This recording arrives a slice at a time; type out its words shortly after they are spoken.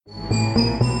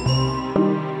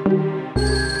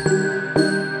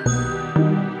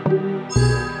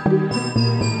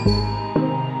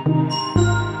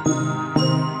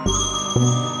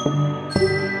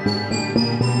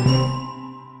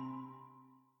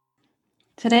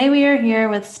Today we are here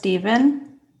with Stephen.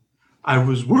 I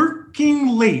was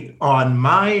working late on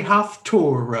my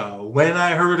Haftorah when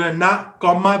I heard a knock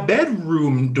on my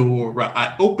bedroom door.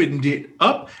 I opened it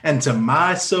up, and to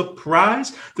my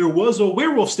surprise, there was a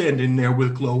werewolf standing there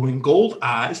with glowing gold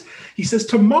eyes. He says,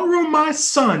 "Tomorrow, my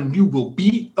son, you will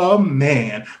be a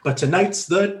man. But tonight's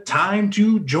the time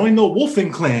to join the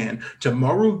Wolfen clan.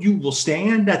 Tomorrow you will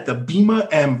stand at the bema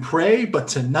and pray. But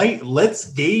tonight,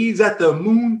 let's gaze at the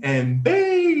moon and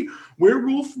bay.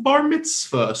 Werewolf bar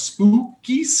mitzvah,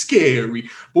 spooky, scary.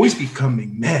 Boys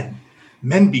becoming men,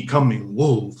 men becoming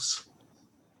wolves."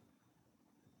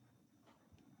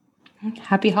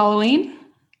 Happy Halloween.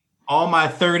 All my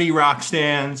 30 rock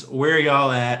stands, where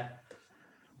y'all at?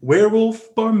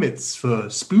 Werewolf bar mitzvah,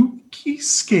 spooky,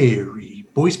 scary.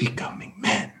 Boys becoming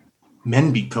men,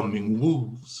 men becoming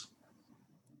wolves.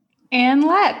 And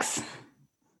Lex.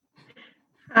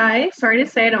 Hi, sorry to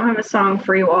say I don't have a song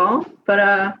for you all, but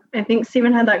I think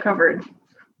Steven had that covered.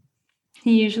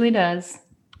 He usually does.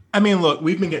 I mean, look,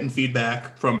 we've been getting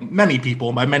feedback from many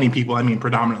people. By many people, I mean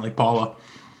predominantly Paula,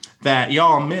 that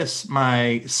y'all miss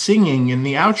my singing in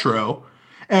the outro.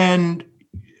 And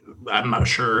I'm not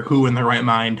sure who in their right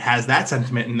mind has that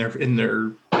sentiment in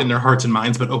their hearts and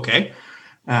minds, but okay.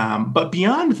 But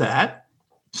beyond that,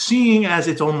 seeing as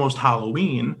it's almost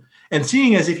Halloween, and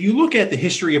seeing as if you look at the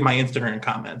history of my Instagram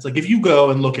comments, like if you go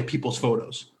and look at people's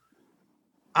photos,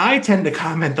 I tend to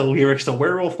comment the lyrics to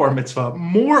Werewolf Bar Mitzvah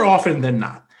more often than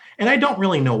not. And I don't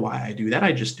really know why I do that.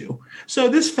 I just do. So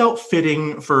this felt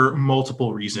fitting for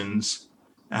multiple reasons.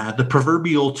 The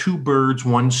proverbial two birds,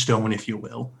 one stone, if you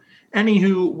will.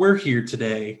 Anywho, we're here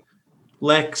today.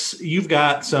 Lex, you've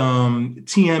got some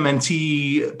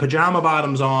TMNT pajama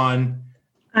bottoms on.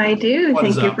 I do. What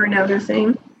Thank is you up? for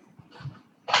noticing.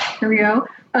 Here we go.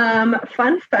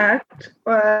 Fun fact,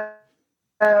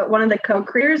 one of the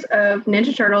co-creators of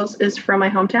Ninja Turtles is from my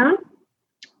hometown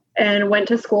and went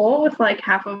to school with like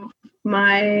half of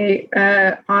my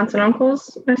aunts and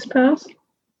uncles, I suppose.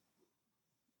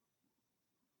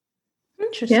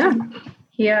 Interesting.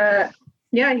 Yeah.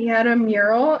 He had a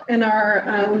mural in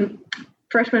our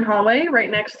freshman hallway right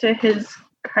next to his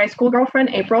high school girlfriend,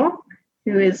 April,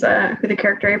 who the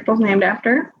character April's named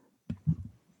after.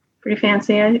 Pretty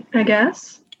fancy, I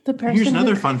guess. Here's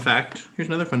another fun fact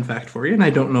for you, and I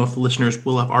don't know if the listeners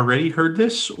will have already heard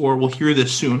this or will hear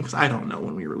this soon, because I don't know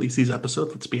when we release these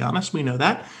episodes. Let's be honest, we know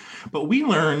that. But we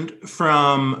learned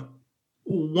from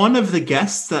one of the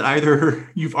guests that either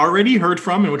you've already heard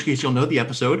from, in which case you'll know the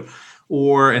episode,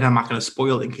 or, and I'm not going to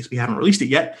spoil it in case we haven't released it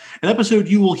yet, an episode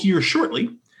you will hear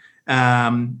shortly,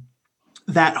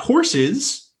 that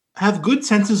horses have good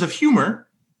senses of humor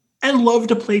and love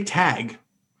to play tag.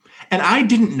 And I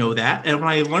didn't know that. And when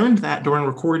I learned that during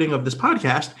recording of this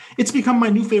podcast, it's become my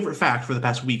new favorite fact for the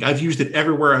past week. I've used it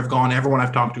everywhere I've gone, everyone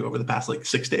I've talked to over the past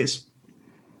 6 days.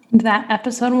 That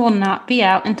episode will not be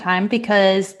out in time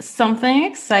because something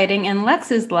exciting in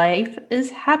Lex's life is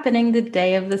happening the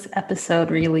day of this episode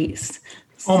release.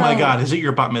 Oh my God, is it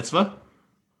your bat mitzvah?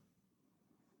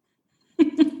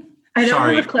 I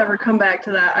don't have a clever comeback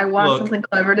to that. I want something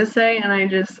clever to say, and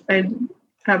I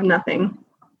have nothing.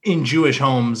 In Jewish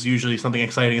homes, usually something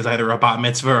exciting is either a bat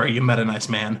mitzvah or you met a nice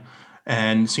man.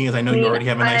 And seeing as I know you already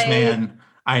have a nice man,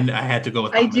 I had to go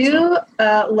with bat mitzvah.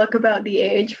 I do look about the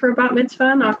age for bat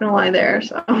mitzvah, not going to lie there.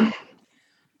 So,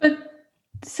 but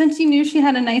since you knew she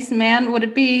had a nice man, would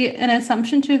it be an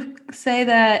assumption to say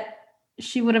that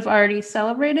she would have already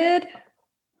celebrated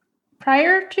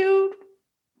prior to?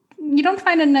 You don't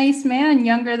find a nice man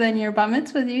younger than your bat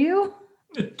mitzvah, do you?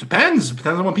 It depends. It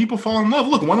depends on when people fall in love.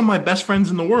 Look, one of my best friends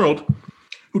in the world,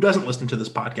 who doesn't listen to this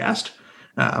podcast,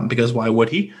 because why would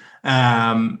he,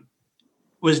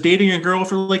 was dating a girl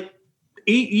for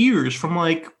 8 years from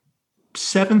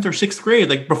 7th or 6th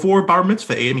grade, before bar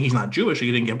mitzvah. I mean, he's not Jewish.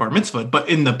 He didn't get bar mitzvah. But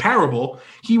in the parable,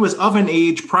 he was of an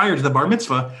age prior to the bar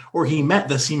mitzvah, or he met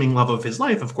the seeming love of his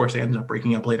life. Of course, they ended up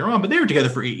breaking up later on, but they were together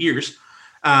for 8 years.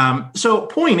 So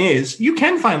point is, you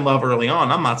can find love early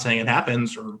on. I'm not saying it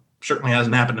happens, or certainly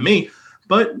hasn't happened to me,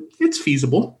 but it's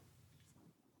feasible.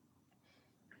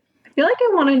 I feel like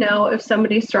I want to know if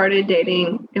somebody started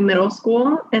dating in middle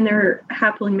school and they're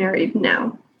happily married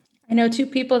now. I know 2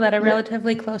 people that are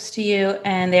relatively close to you,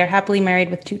 and they are happily married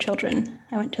with 2 children.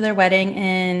 I went to their wedding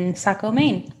in Saco,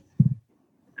 Maine.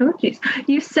 Oh, geez.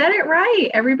 You said it right.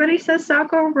 Everybody says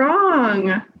Saco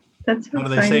wrong. That's so How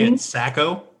do they say it?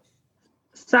 Saco?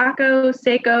 Saco,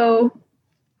 Seiko.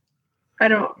 I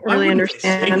don't really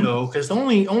understand. Because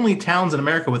the only towns in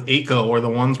America with ACO are the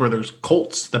ones where there's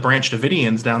Colts, the Branch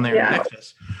Davidians down there in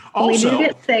Texas. Also, we do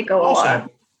get Seiko a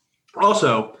lot.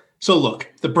 Also, so look,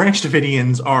 the Branch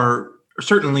Davidians are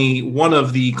certainly one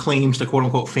of the claims to quote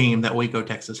unquote fame that Waco,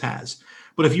 Texas has.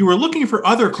 But if you were looking for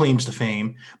other claims to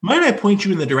fame, might I point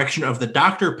you in the direction of the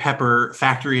Dr. Pepper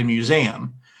Factory and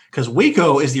Museum? Because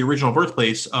Waco is the original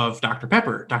birthplace of Dr.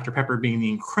 Pepper. Dr. Pepper being the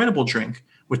incredible drink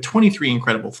with 23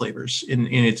 incredible flavors in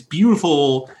its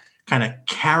beautiful kind of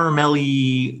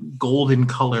caramelly golden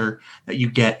color that you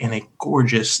get in a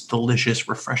gorgeous, delicious,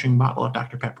 refreshing bottle of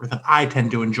Dr. Pepper that I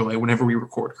tend to enjoy whenever we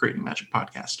record Creating Magic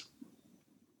podcast.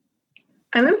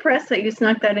 I'm impressed that you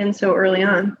snuck that in so early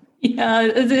on. Yeah,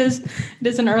 it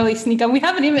is an early sneak on. We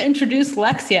haven't even introduced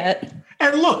Lex yet.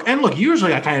 And look,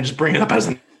 usually I kind of just bring it up as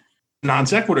a non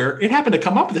sequitur. It happened to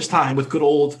come up this time with good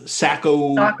old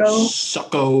Sacco. Nobody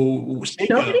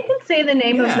can say the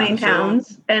name of Maine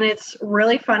towns, and it's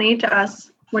really funny to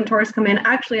us when tourists come in.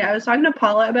 Actually, I was talking to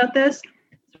Paula about this.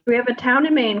 We have a town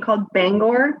in Maine called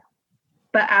Bangor,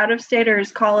 but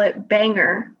out-of-staters call it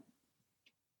Bangor.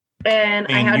 And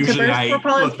I had to burst for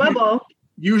Paula's bubble.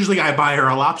 Usually I buy her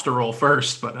a lobster roll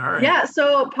first, but all right. Yeah,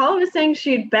 so Paula was saying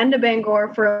she'd been to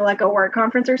Bangor for like a work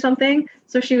conference or something.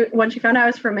 So when she found out I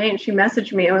was from Maine, she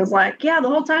messaged me and was like, yeah, the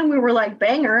whole time we were like,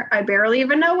 Bangor, I barely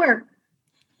even know her.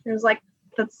 It was like,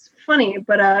 that's funny,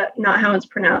 but not how it's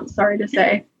pronounced, sorry to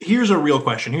say. Here's a real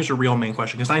question. Here's a real Maine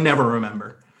question, because I never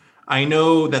remember. I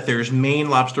know that there's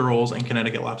Maine lobster rolls and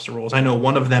Connecticut lobster rolls. I know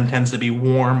one of them tends to be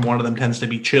warm, one of them tends to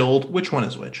be chilled. Which one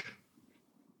is which?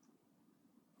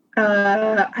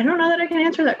 I don't know that I can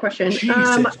answer that question.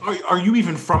 Jesus. Are you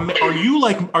even from? Are you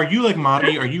like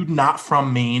Monty? Are you not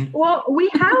from Maine? Well, we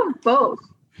have both.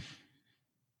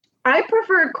 I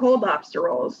prefer cold lobster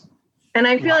rolls, and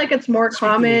I feel like it's more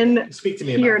common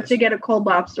here to get a cold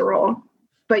lobster roll,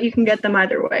 but you can get them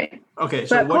either way. Okay,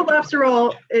 so cold lobster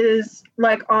roll is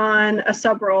like on a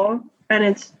sub roll, and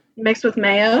it's mixed with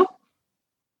mayo.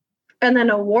 And then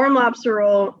a warm lobster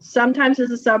roll sometimes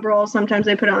is a sub roll. Sometimes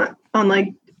they put on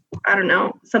like, I don't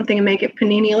know, something to make it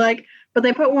panini-like, but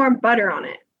they put warm butter on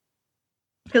it.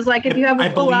 Because, like, if you have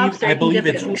a full lobster, I believe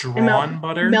it's drawn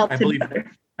butter. Melted butter.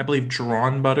 I believe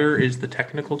drawn butter is the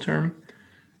technical term.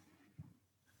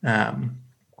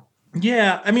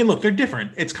 Yeah, I mean, look, they're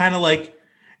different. It's kind of like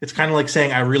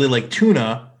saying I really like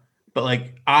tuna, but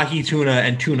like ahi tuna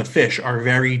and tuna fish are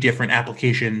very different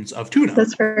applications of tuna.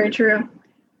 That's very true.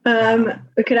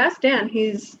 We could ask Dan.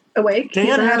 He's awake.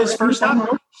 Dan had his first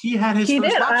lobster. He had his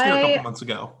first lobster a couple months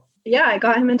ago. Yeah, I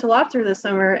got him into lobster this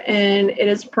summer, and it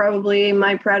is probably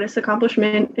my proudest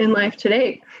accomplishment in life to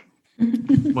date.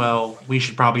 Well, we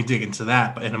should probably dig into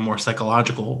that, but in a more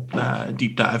psychological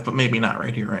deep dive, but maybe not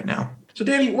right here, right now. So,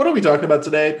 Danny, what are we talking about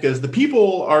today? Because the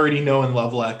people already know and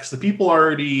love Lex. The people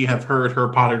already have heard her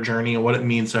Potter journey and what it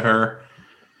means to her.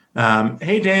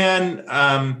 Hey, Dan.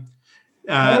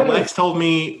 Lex told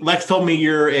me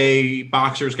you're a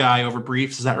boxers guy over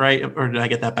briefs. Is that right? Or did I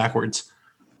get that backwards?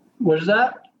 What is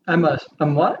that? I'm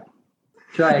what?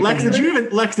 Lex,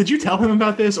 did you tell him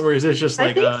about this, or is this just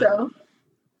like? I think so.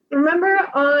 Remember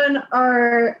on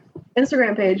our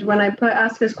Instagram page when I put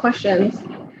ask us questions,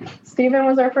 Stephen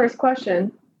was our first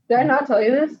question. Did I not tell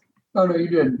you this? Oh no, you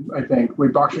did. I think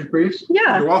with boxers briefs.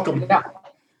 Yeah, you're welcome. Yeah,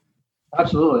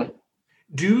 absolutely.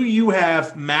 Do you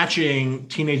have matching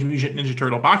Teenage Mutant Ninja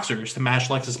Turtle boxers to match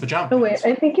Lex's pajamas? Oh wait,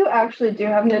 I think you actually do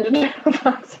have Ninja Turtle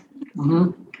boxers.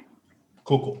 Mm-hmm.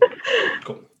 Cool.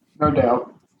 No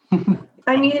doubt.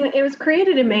 I mean, it was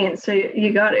created in Maine, so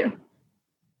you got to.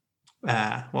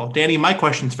 Well, Danny, my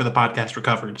questions for the podcast were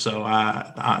covered, so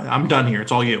I'm done here.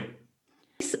 It's all you.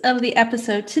 Of the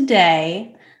episode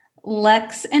today,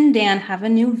 Lex and Dan have a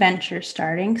new venture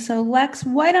starting. So, Lex,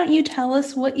 why don't you tell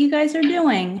us what you guys are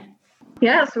doing?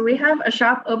 Yeah, so we have a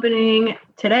shop opening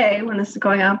today when this is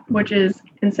going up, which is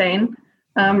insane.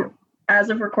 As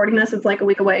of recording this, it's like a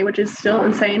week away, which is still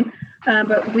insane.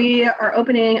 But we are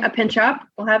opening a pin shop.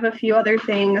 We'll have a few other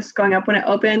things going up when it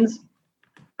opens.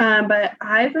 But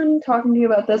I've been talking to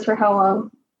you about this for how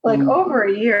long? Like over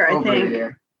a year, I think. Over a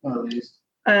year, at least.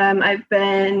 I've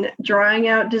been drawing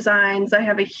out designs. I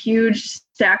have a huge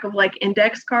stack of like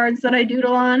index cards that I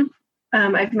doodle on.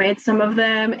 I've made some of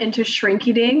them into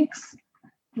Shrinky Dinks,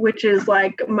 which is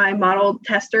like my model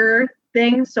tester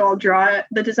thing. So I'll draw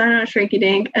the design on a Shrinky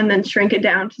Dink and then shrink it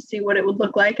down to see what it would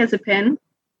look like as a pin.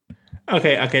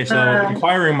 Okay. So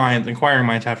inquiring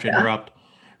minds have to interrupt.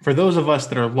 For those of us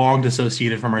that are long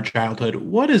dissociated from our childhood,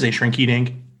 what is a Shrinky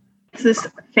Dink? It's this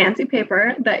fancy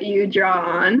paper that you draw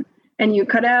on and you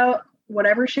cut out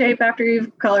whatever shape after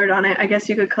you've colored on it. I guess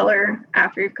you could color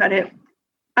after you've cut it.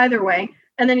 Either way.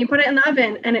 And then you put it in the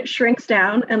oven and it shrinks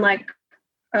down and like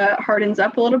hardens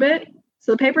up a little bit.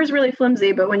 So the paper is really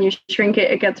flimsy, but when you shrink it,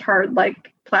 it gets hard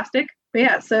like plastic. But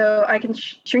yeah, so I can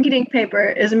Shrinky Dink paper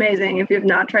is amazing. If you have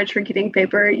not tried Shrinky Dink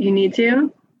paper, you need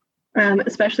to,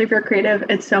 especially if you're creative.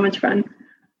 It's so much fun.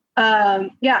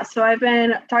 Yeah, so I've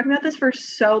been talking about this for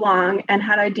so long and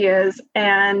had ideas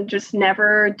and just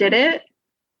never did it.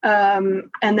 And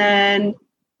then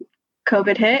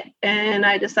COVID hit and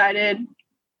I decided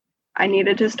I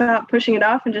needed to stop pushing it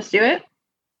off and just do it.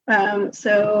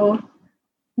 So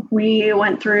we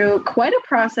went through quite a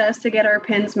process to get our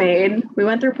pins made. We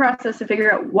went through a process to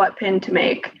figure out what pin to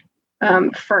make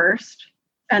first,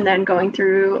 and then going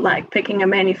through like picking a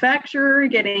manufacturer,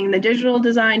 getting the digital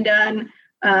design done.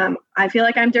 I feel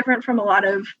like I'm different from a lot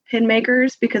of pin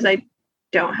makers because I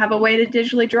don't have a way to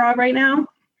digitally draw right now.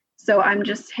 So I'm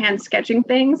just hand sketching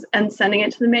things and sending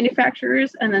it to the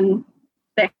manufacturers, and then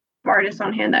they have artists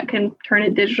on hand that can turn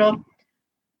it digital.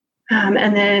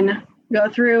 And then go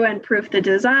through and proof the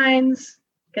designs,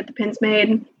 get the pins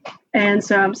made. And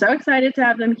so I'm so excited to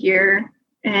have them here.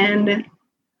 And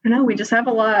I know we just have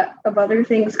a lot of other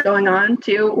things going on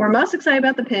too. We're most excited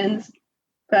about the pins,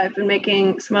 but I've been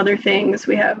making some other things.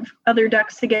 We have other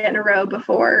ducks to get in a row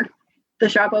before the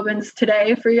shop opens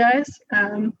today for you guys.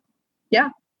 Yeah,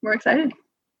 we're excited. Do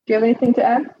you have anything to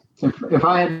add? If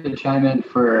I had to chime in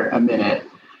for a minute,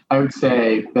 I would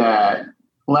say that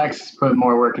Lex put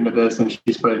more work into this than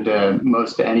she's put into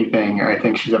most anything I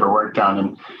think she's ever worked on.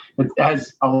 And it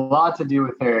has a lot to do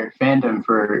with her fandom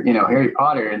for, Harry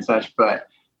Potter and such. But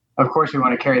of course, we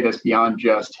want to carry this beyond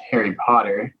just Harry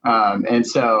Potter. And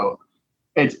so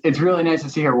it's really nice to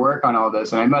see her work on all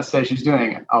this. And I must say she's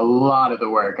doing a lot of the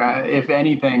work. If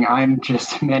anything, I'm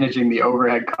just managing the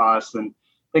overhead costs and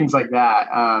things like that.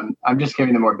 I'm just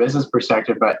giving the more business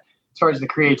perspective. But as far as the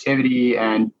creativity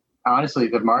and honestly,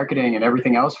 the marketing and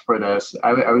everything else for this,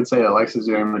 I would say Alexa's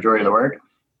doing the majority of the work.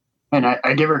 And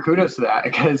I give her kudos to that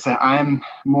because I'm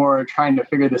more trying to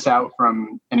figure this out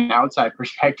from an outside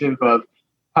perspective of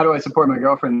how do I support my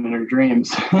girlfriend in her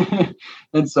dreams?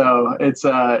 And so it's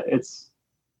an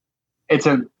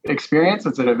experience,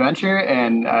 it's an adventure.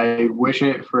 And I wish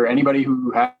it for anybody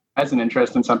who has an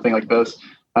interest in something like this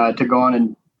to go on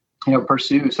and,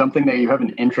 pursue something that you have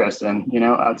an interest in,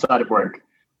 outside of work.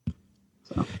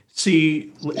 So.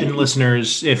 See, and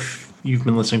listeners, if you've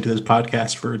been listening to this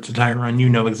podcast for its entire run, you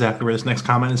know exactly where this next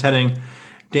comment is heading.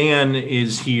 Dan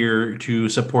is here to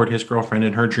support his girlfriend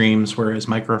in her dreams, whereas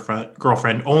my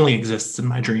girlfriend only exists in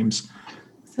my dreams.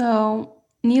 So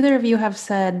neither of you have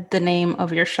said the name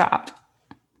of your shop.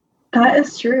 That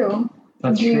is true.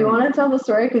 That's Do you true. want to tell the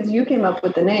story? Because you came up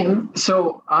with the name.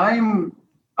 So I'm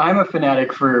a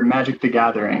fanatic for Magic the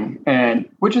Gathering, and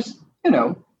which is,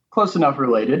 close enough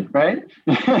related, right?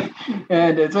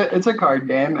 And it's a card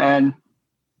game, and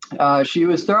she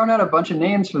was throwing out a bunch of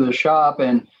names for the shop,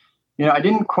 and I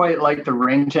didn't quite like the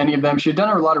ring to any of them. She'd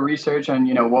done a lot of research on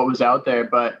what was out there,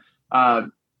 but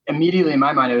immediately in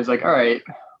my mind it was like, all right,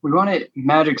 we want it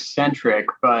magic centric,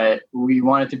 but we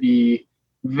want it to be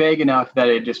vague enough that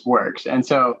it just works. And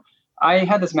so I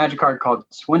had this magic card called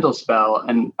Swindle Spell,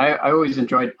 and I always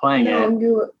enjoyed playing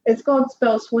it. It's called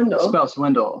Spell Swindle. Spell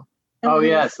Swindle. Oh,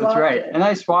 yes, that's right. And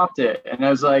I swapped it. And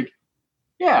I was like,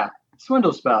 yeah,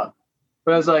 Swindle Spell.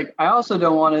 But I was like, I also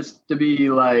don't want us to be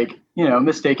like,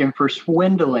 mistaken for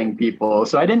swindling people.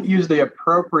 So I didn't use the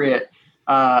appropriate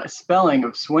spelling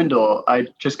of swindle. I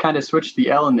just kind of switched the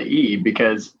L and the E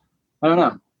because, I don't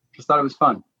know, just thought it was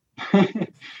fun.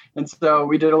 And so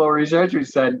we did a little research. We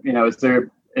said, is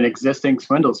there an existing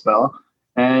swindle spell?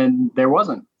 And there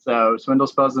wasn't. So Swindle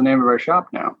Spell is the name of our shop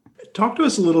now. Talk to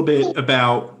us a little bit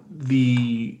about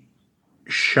the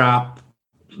shop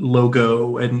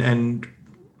logo and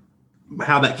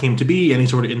how that came to be, any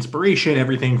sort of inspiration,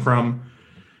 everything from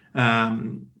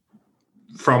the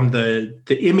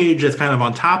image that's kind of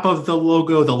on top of the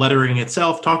logo, the lettering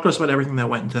itself. Talk to us about everything that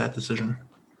went into that decision.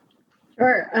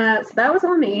 Sure. So that was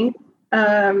on me.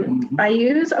 I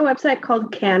use a website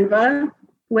called Canva,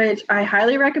 which I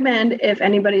highly recommend if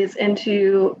anybody is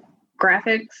into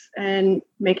graphics and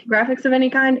making graphics of any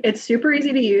kind. It's super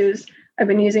easy to use. I've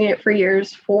been using it for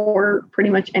years for pretty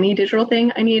much any digital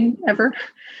thing I need ever.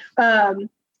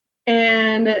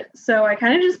 And so I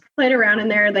kind of just played around in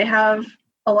there. They have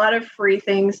a lot of free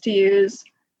things to use.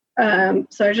 So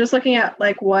I was just looking at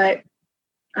like why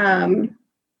can't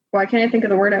I think of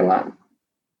the word I want?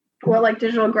 Well, like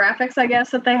digital graphics, I guess,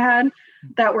 that they had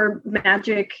that were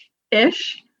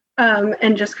magic-ish,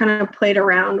 and just kind of played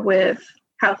around with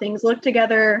how things look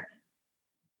together.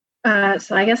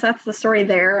 So I guess that's the story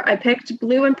there. I picked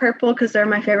blue and purple because they're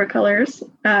my favorite colors.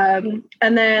 And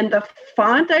then the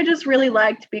font I just really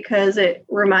liked because it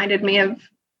reminded me of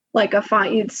like a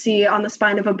font you'd see on the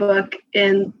spine of a book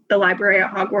in the library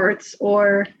at Hogwarts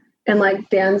or in like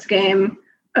Dan's game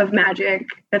of Magic,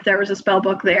 if there was a spell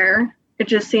book there. It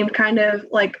just seemed kind of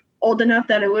like old enough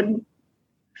that it would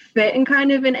fit in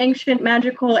kind of an ancient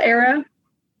magical era.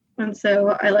 And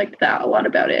so I liked that a lot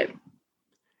about it.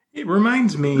 It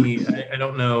reminds me, I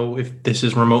don't know if this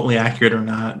is remotely accurate or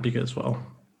not, because, well,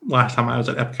 last time I was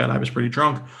at Epcot, I was pretty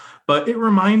drunk. But it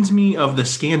reminds me of the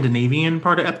Scandinavian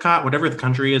part of Epcot, whatever the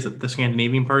country is that the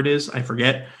Scandinavian part is, I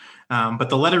forget. But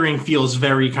the lettering feels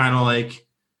very kind of like,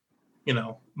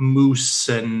 moose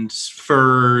and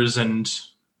furs and,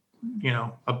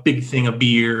 a big thing of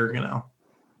beer,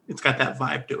 It's got that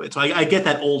vibe to it. So I get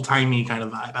that old-timey kind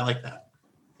of vibe. I like that.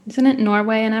 Isn't it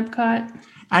Norway and Epcot?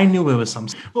 I knew it was some.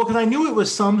 Well, because I knew it was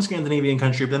some Scandinavian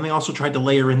country, but then they also tried to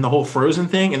layer in the whole Frozen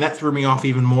thing, and that threw me off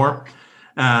even more.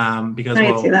 Because I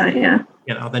can see that, yeah.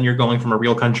 Then you're going from a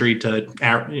real country to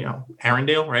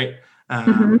Arendelle, right?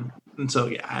 And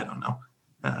so I don't know.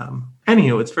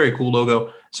 Anywho, it's a very cool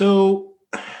logo. So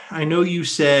I know you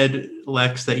said,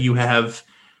 Lex, that you have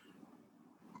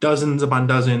dozens upon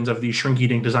dozens of these shrink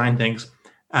eating design things.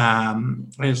 I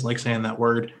just like saying that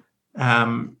word.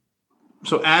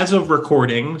 So as of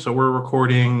recording, we're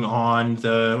recording on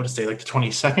the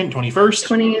 22nd,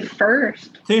 21st?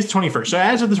 21st. Today's the 21st. So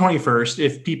as of the 21st,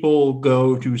 if people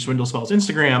go to Swindle Spell's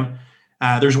Instagram,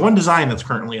 there's one design that's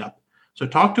currently up. So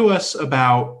talk to us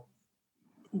about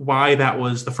why that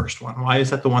was the first one. Why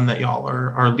is that the one that y'all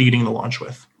are leading the launch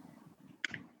with?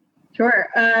 Sure.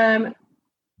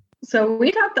 So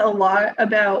we talked a lot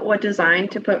about what design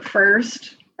to put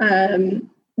first.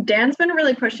 Dan's been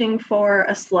really pushing for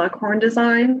a Slughorn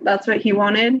design. That's what he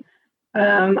wanted.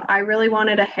 I really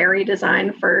wanted a hairy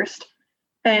design first.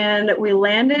 And we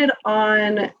landed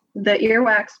on the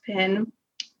earwax pin,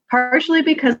 partially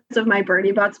because of my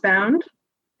Birdie Bots bound. I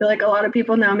feel like a lot of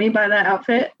people know me by that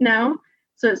outfit now.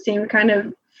 So it seemed kind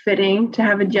of fitting to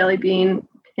have a jelly bean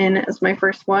pin as my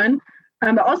first one.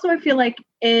 But also I feel like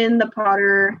in the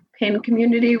Potter pin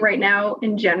community right now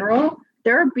in general,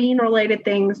 there are bean-related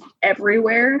things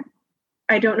everywhere.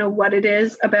 I don't know what it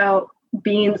is about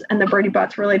beans and the Birdie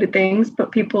Bots related things,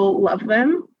 but people love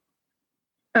them.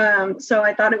 So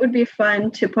I thought it would be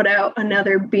fun to put out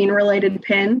another bean-related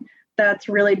pin that's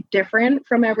really different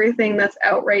from everything that's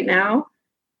out right now.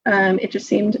 It just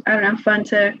seemed, fun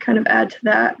to kind of add to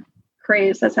that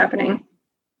craze that's happening.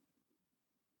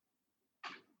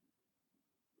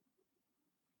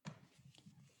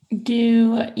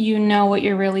 Do you know what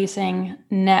you're releasing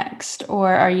next,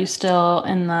 or are you still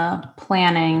in the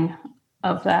planning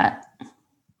of that?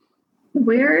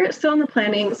 We're still in the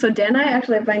planning. So Dan and I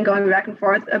actually have been going back and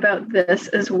forth about this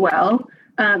as well,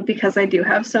 because I do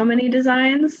have so many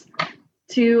designs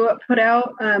to put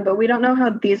out, but we don't know how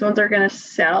these ones are going to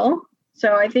sell.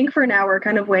 So I think for now we're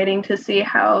kind of waiting to see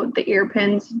how the ear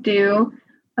pins do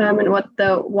and what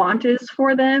the want is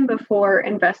for them before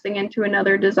investing into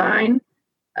another design.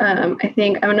 I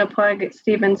think I'm going to plug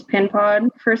Steven's Pin Pod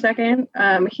for a second.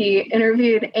 He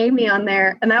interviewed Amy on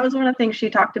there, and that was one of the things she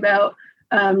talked about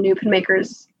new pin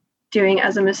makers doing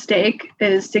as a mistake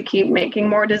is to keep making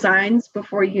more designs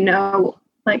before you know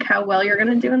like how well you're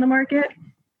going to do in the market.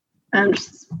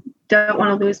 Just don't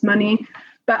want to lose money,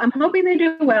 but I'm hoping they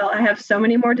do well. I have so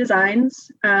many more designs.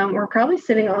 We're probably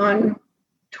sitting on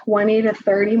 20 to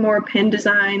 30 more pin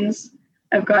designs.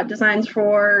 I've got designs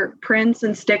for prints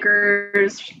and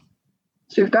stickers.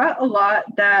 So we've got a lot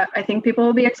that I think people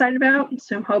will be excited about.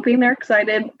 So I'm hoping they're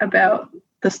excited about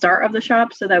the start of the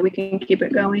shop so that we can keep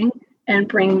it going and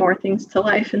bring more things to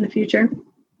life in the future.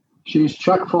 She's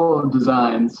chock full of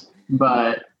designs,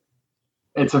 but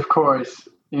it's, of course,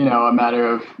 a matter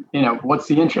of, what's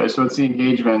the interest? What's the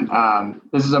engagement?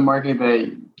 This is a market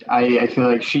that I feel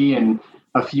like she and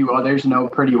a few others know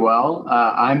pretty well.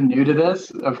 I'm new to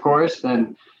this, of course.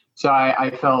 And so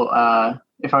I felt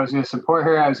if I was going to support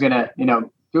her, I was going to,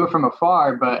 do it from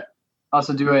afar, but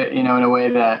also do it, in a way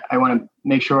that I want to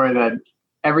make sure that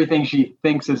everything she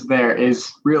thinks is there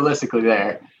is realistically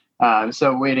there.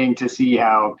 So waiting to see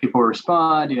how people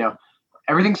respond,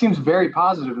 everything seems very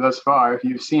positive thus far. If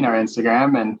you've seen our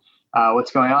Instagram and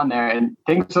what's going on there, and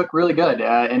things look really good.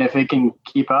 And if it can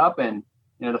keep up and,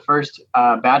 the first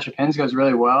batch of pins goes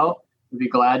really well, we'd be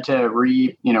glad to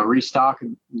restock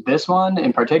this one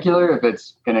in particular. If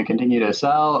it's going to continue to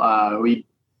sell, we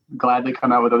gladly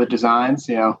come out with other designs,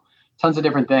 tons of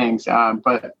different things.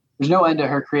 But there's no end to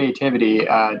her creativity.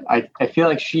 I feel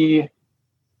like she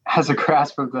has a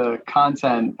grasp of the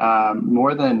content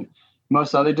more than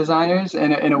most other designers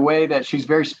in a way that she's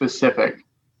very specific.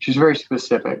 She's very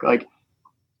specific. Like,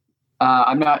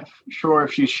 I'm not sure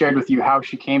if she's shared with you how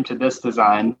she came to this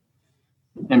design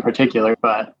in particular,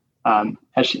 but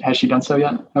has she done so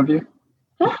yet? Have you?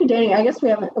 Happy dating. I guess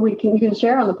we can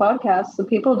share on the podcast so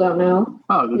people don't know.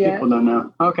 Oh, people don't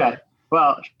know. Okay.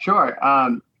 Well, sure. I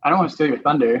don't want to steal your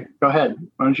thunder. Go ahead.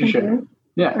 Why don't you share?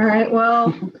 Yeah. All right.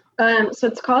 Well, so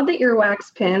it's called the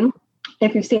Earwax Pin.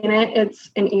 If you've seen it, it's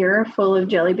an ear full of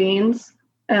jelly beans.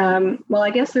 Well,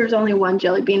 I guess there's only one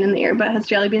jelly bean in the ear, but it has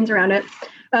jelly beans around it.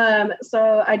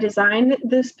 So I designed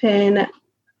this pin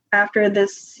after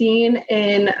this scene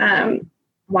in,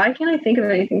 why can't I think of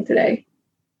anything today?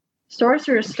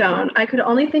 Sorcerer's Stone. I could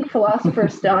only think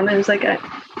Philosopher's Stone. I was like,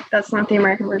 that's not the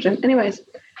American version. Anyways,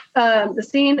 the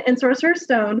scene in Sorcerer's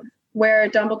Stone where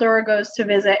Dumbledore goes to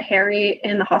visit Harry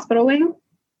in the hospital wing,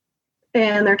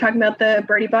 and they're talking about the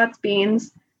Bertie Bott's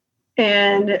beans,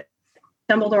 and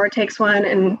Dumbledore takes one,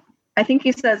 and I think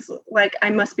he says, like, I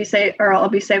must be safe, or I'll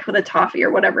be safe with a toffee,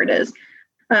 or whatever it is.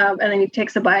 And then he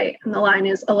takes a bite, and the line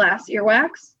is, alas,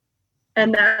 earwax.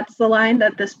 And that's the line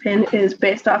that this pin is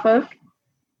based off of.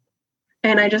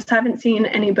 And I just haven't seen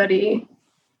anybody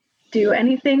do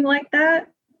anything like that.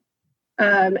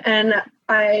 And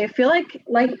I feel like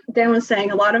Dan was saying,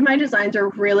 a lot of my designs are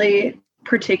really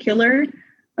particular.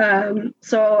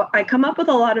 So I come up with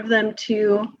a lot of them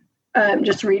to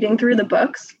just reading through the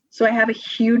books. So I have a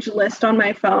huge list on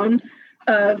my phone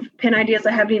of pin ideas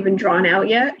I haven't even drawn out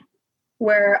yet,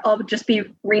 where I'll just be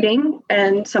reading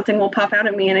and something will pop out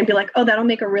at me and I'd be like, oh, that'll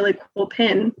make a really cool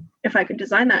pin if I could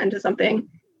design that into something,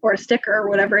 or a sticker or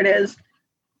whatever it is.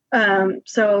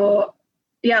 So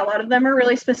yeah, a lot of them are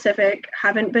really specific,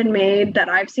 haven't been made that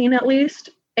I've seen at least.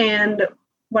 And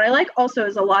what I like also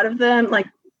is a lot of them, like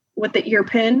with the ear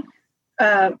pin,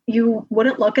 you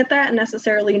wouldn't look at that and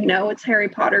necessarily know it's Harry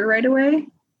Potter right away.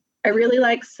 I really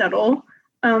like subtle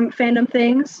fandom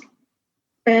things.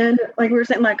 And like we were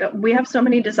saying, like we have so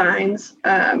many designs,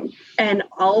 and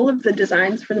all of the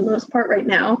designs for the most part right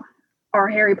now are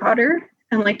Harry Potter.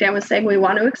 And like Dan was saying, we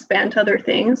want to expand to other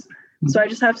things. So I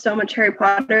just have so much Harry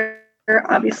Potter,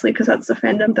 obviously, because that's the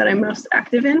fandom that I'm most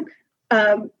active in.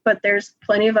 But there's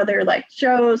plenty of other like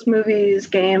shows, movies,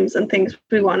 games, and things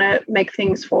we want to make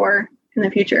things for in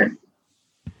the future.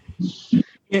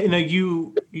 Yeah,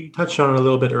 you touched on it a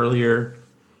little bit earlier.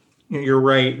 You're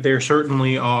right. There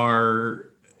certainly are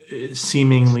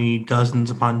seemingly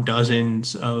dozens upon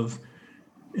dozens of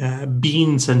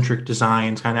bean-centric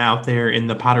designs kind of out there in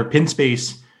the Potter pin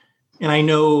space. And I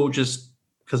know, just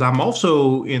because I'm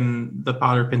also in the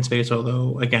Potter pin space,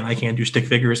 although again, I can't do stick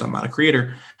figures, I'm not a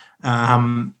creator. There's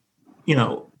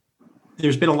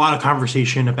been a lot of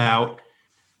conversation about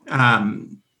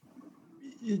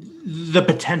the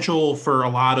potential for a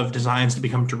lot of designs to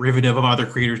become derivative of other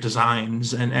creators'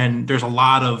 designs. And there's a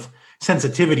lot of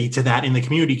sensitivity to that in the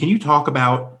community. Can you talk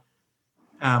about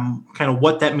kind of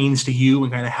what that means to you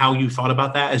and kind of how you thought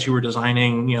about that as you were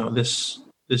designing, this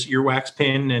earwax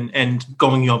pin and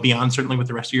going, beyond certainly with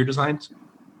the rest of your designs?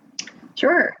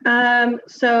 Sure.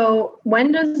 So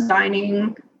when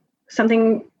designing,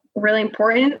 something really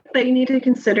important that you need to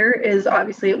consider is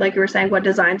obviously, like you were saying, what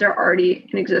designs are already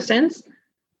in existence.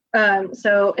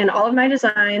 So in all of my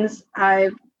designs,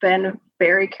 I've been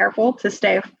very careful to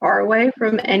stay far away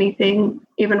from anything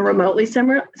even remotely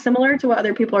similar to what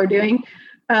other people are doing.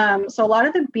 So a lot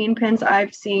of the bean pins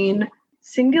I've seen,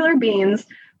 singular beans,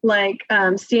 like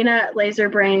Stina at Laser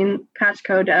Brain Patch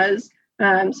Co. does.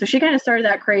 So she kind of started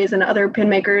that craze, and other pin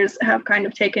makers have kind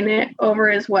of taken it over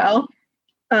as well.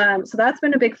 So that's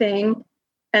been a big thing.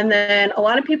 And then a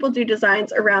lot of people do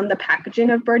designs around the packaging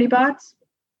of Bertie Bott's.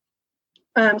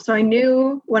 So I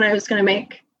knew when I was going to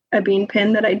make a bean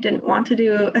pin that I didn't want to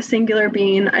do a singular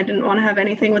bean. I didn't want to have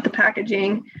anything with the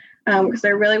packaging because I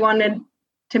really wanted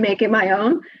to make it my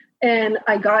own. And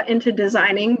I got into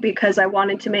designing because I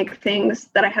wanted to make things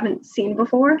that I haven't seen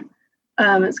before.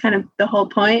 It's kind of the whole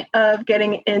point of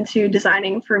getting into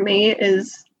designing for me,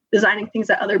 is designing things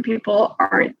that other people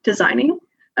aren't designing,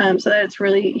 so that it's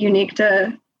really unique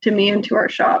to me and to our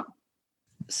shop.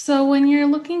 So when you're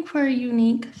looking for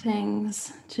unique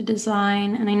things to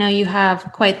design, and I know you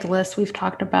have quite the list, we've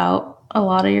talked about a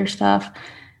lot of your stuff,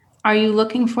 are you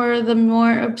looking for the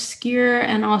more obscure,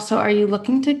 and also are you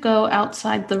looking to go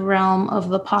outside the realm of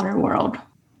the Potter world?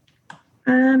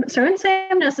 So I wouldn't say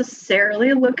I'm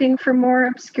necessarily looking for more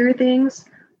obscure things.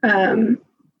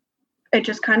 It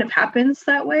just kind of happens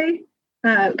that way.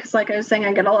 Because like I was saying,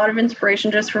 I get a lot of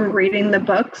inspiration just from reading the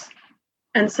books.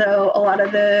 And so a lot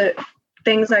of the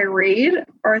things I read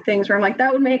are things where I'm like,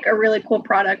 that would make a really cool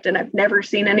product. And I've never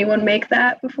seen anyone make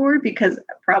that before, because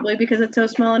it's so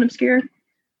small and obscure.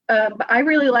 But I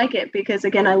really like it because,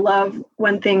 again, I love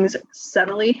when things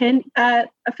subtly hint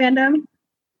at a fandom.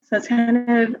 So that's kind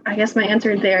of, I guess, my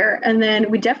answer there. And then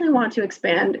we definitely want to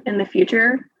expand in the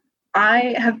future.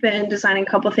 I have been designing a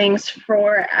couple things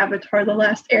for Avatar: The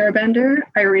Last Airbender.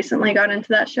 I recently got into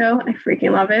that show. I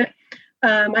freaking love it.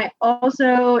 I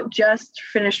also just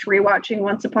finished rewatching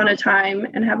Once Upon a Time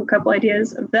and have a couple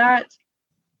ideas of that.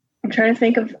 I'm trying to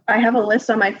think of, I have a list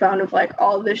on my phone of like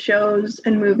all the shows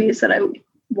and movies that I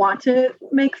want to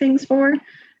make things for.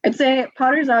 I'd say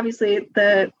Potter's obviously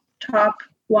the top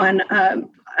one.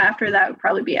 After that would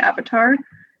probably be Avatar.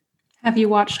 Have you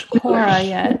watched Korra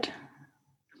yet?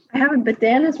 I haven't, but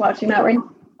Dan is watching that right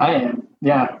now. I am.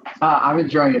 Yeah. I'm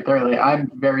enjoying it thoroughly. I'm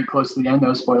very close to the end.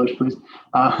 No spoilers, please.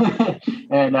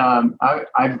 And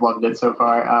I've loved it so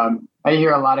far. I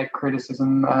hear a lot of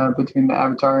criticism between the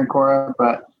Avatar and Korra,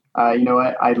 but you know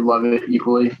what? I love it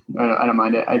equally. I don't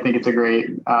mind it. I think it's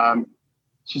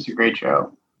it's just a great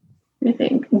show. I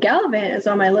think Gallivant is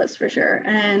on my list for sure.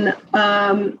 And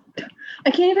I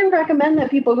can't even recommend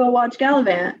that people go watch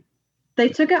Gallivant. They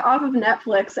took it off of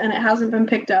Netflix and it hasn't been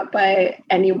picked up by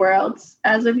anywhere else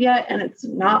as of yet. And it's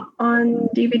not on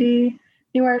DVD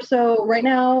anywhere. So right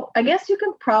now, I guess you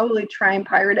could probably try and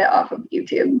pirate it off of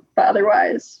YouTube, but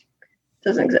otherwise it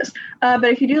doesn't exist. But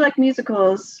if you do like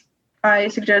musicals, I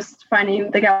suggest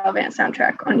finding the Gallivant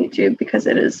soundtrack on YouTube because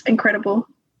it is incredible.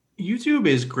 YouTube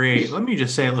is great. Let me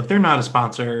just say, look, they're not a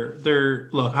sponsor.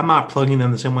 I'm not plugging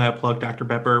them the same way I plug Dr.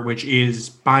 Pepper, which is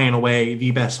by and away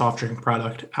the best soft drink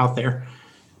product out there.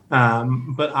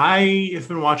 But I have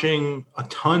been watching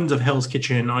tons of Hell's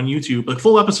Kitchen on YouTube, like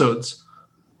full episodes.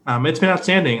 It's been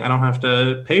outstanding. I don't have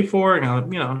to pay for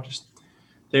it. Just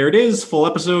there it is, full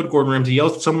episode. Gordon Ramsay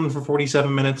yells at someone for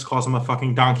 47 minutes, calls him a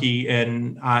fucking donkey,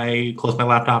 and I close my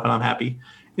laptop and I'm happy.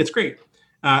 It's great.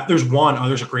 There's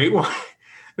a great one.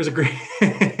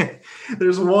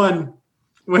 There's one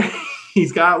where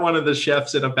he's got one of the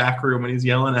chefs in a back room and he's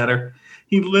yelling at her.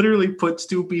 He literally puts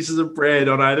 2 pieces of bread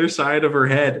on either side of her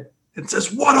head and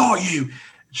says, "What are you?" And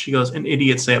she goes, "An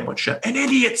idiot sandwich, chef. An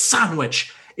idiot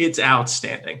sandwich." It's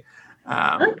outstanding.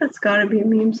 I think that's got to be a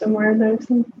meme somewhere.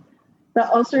 That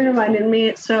also reminded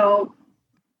me, so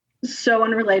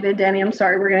unrelated, Danny, I'm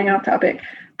sorry, we're getting off topic.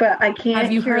 But I can't.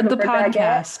 Have you heard the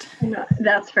podcast? No,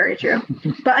 that's very true.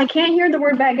 But I can't hear the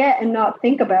word baguette and not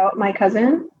think about my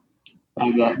cousin.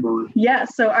 Baguette boy. Yeah,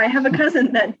 so I have a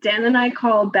cousin that Dan and I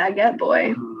call Baguette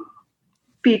Boy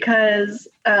because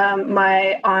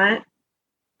my aunt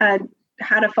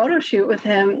had a photo shoot with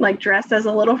him, like dressed as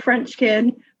a little French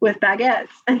kid with baguettes.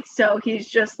 And so he's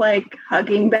just like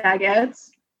hugging baguettes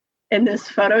in this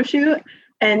photo shoot.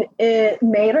 And it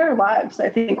made our lives, I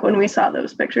think, when we saw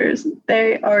those pictures.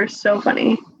 They are so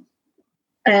funny.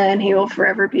 And he will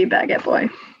forever be Baguette Boy.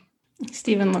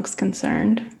 Steven looks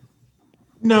concerned.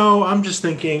 No, I'm just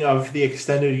thinking of the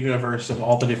extended universe of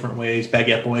all the different ways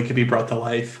Baguette Boy could be brought to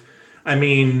life. I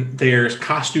mean, there's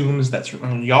costumes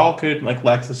y'all could, like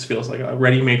Lexus feels like a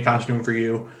ready-made costume for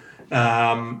you.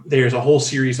 There's a whole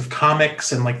series of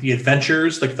comics and like the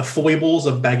adventures, like the foibles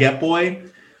of Baguette Boy.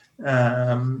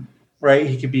 Right?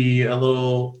 He could be a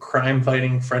little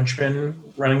crime-fighting Frenchman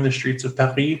running the streets of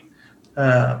Paris.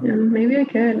 Yeah, maybe I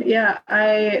could. Yeah,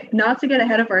 not to get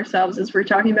ahead of ourselves as we're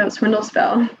talking about Swindle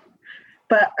Spell,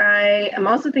 but I am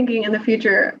also thinking in the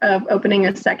future of opening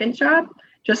a second shop,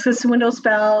 just because Swindle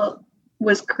Spell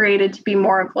was created to be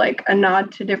more of like a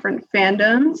nod to different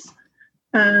fandoms.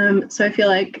 So I feel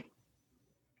like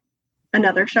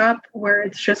another shop where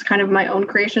it's just kind of my own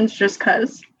creations just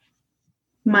because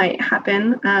might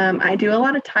happen. I do a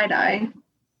lot of tie-dye,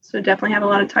 so definitely have a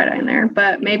lot of tie-dye in there,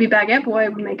 but maybe Baguette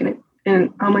Boy would make an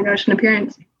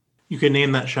appearance. You could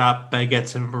name that shop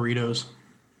Baguettes and Burritos.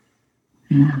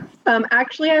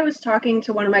 Actually, I was talking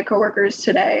to one of my coworkers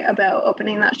today about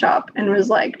opening that shop and was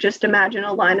like, just imagine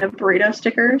a line of burrito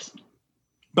stickers.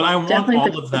 But I want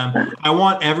all of them. I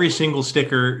want every single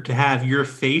sticker to have your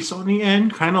face on the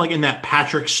end, kind of like in that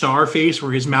Patrick Star face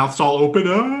where his mouth's all open,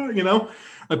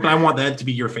 But I want that to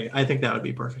be your face. I think that would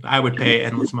be perfect. I would pay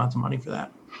endless amounts of money for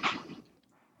that.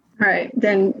 All right,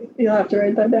 then you'll have to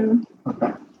write that down.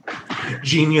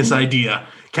 Genius idea.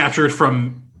 Captured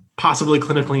from possibly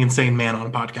clinically insane man on a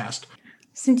podcast.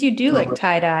 Since you do like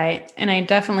tie-dye, and I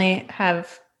definitely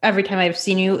have, every time I've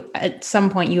seen you, at some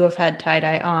point you have had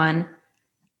tie-dye on,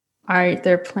 are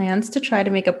there plans to try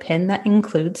to make a pin that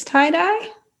includes tie-dye?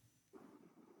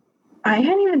 I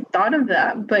hadn't even thought of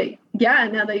that, but yeah,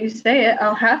 now that you say it,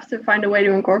 I'll have to find a way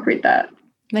to incorporate that.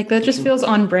 Like that just feels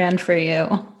on brand for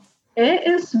you. It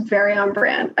is very on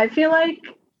brand. I feel like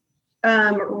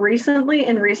recently,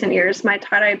 in recent years, my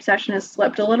tie-dye obsession has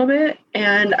slipped a little bit,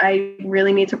 and I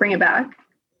really need to bring it back.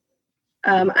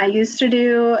 I used to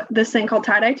do this thing called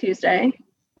Tie-Dye Tuesday,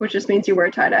 which just means you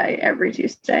wear tie-dye every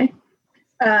Tuesday.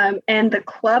 And the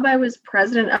club I was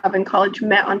president of in college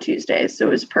met on Tuesdays, so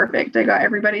it was perfect. I got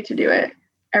everybody to do it.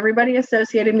 Everybody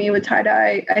associated me with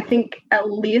tie-dye. I think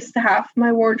at least half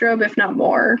my wardrobe, if not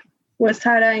more, was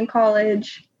tie-dye in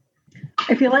college.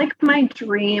 I feel like my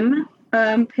dream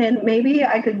pin, maybe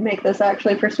I could make this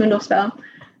actually for Swindle Spell,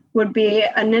 would be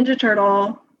a Ninja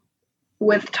Turtle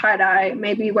with tie-dye,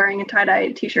 maybe wearing a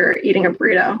tie-dye t-shirt, eating a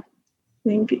burrito. I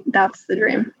think that's the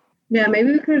dream. Yeah,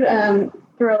 maybe we could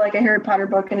throw like a Harry Potter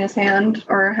book in his hand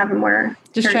or have him wear.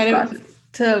 Just try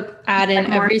to add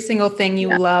in every single thing you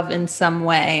love in some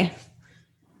way.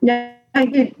 Yeah, I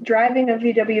could driving a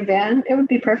VW van. It would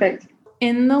be perfect.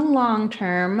 In the long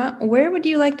term, where would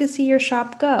you like to see your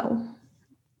shop go?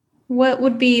 What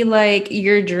would be like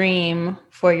your dream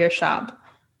for your shop?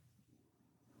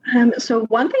 So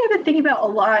one thing I've been thinking about a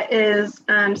lot is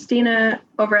Stina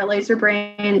over at Laser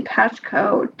Brain Patch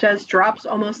Co. does drops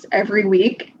almost every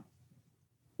week,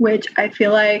 which I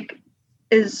feel like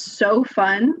is so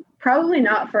fun. Probably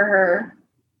not for her,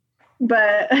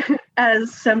 but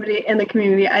as somebody in the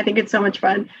community, I think it's so much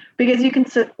fun because you can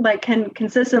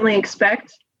consistently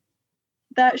expect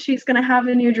that she's going to have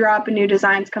a new drop and new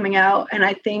designs coming out. And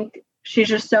I think she's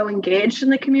just so engaged in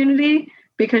the community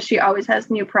because she always has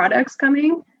new products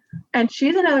coming. And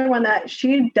she's another one that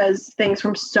she does things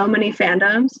from so many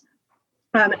fandoms.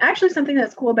 Actually, something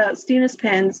that's cool about Stina's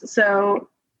pins. So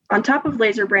on top of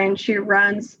Laser Brain, she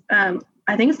runs,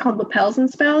 I think it's called Lapels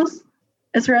and Spells.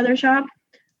 It's her other shop.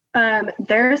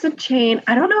 There's a chain.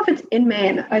 I don't know if it's in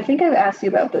Maine. I think I've asked you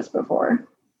about this before,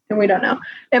 and we don't know.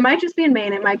 It might just be in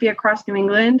Maine. It might be across New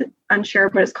England. Unsure,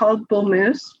 but it's called Bull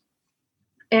Moose.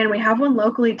 And we have one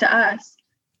locally to us.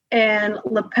 And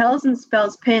Lapels and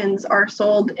Spells pins are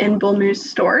sold in Bull Moose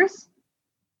stores.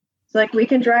 So like we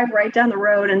can drive right down the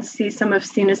road and see some of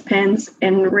Stina's pins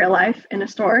in real life in a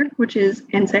store, which is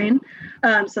insane.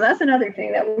 So that's another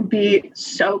thing that would be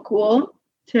so cool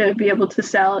to be able to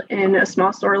sell in a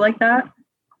small store like that.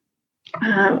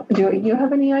 Do you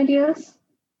have any ideas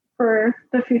for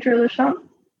the future of the shop?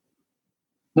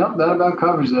 Nope, that about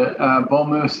covers it. Bull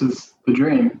Moose is the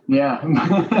dream. Yeah.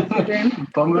 The dream?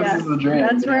 Bull Moose is the dream.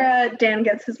 That's where Dan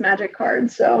gets his magic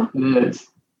card. So it is.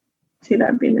 See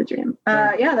that being the dream.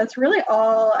 Yeah, that's really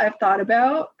all I've thought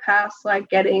about past like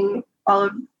getting all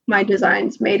of my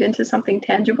designs made into something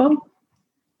tangible.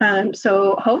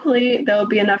 So hopefully there'll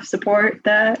be enough support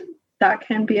that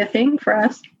can be a thing for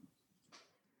us.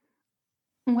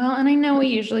 Well, and I know we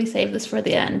usually save this for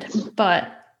the end, but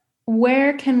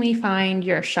where can we find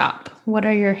your shop? What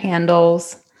are your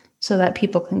handles so that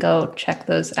people can go check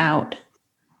those out?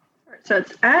 So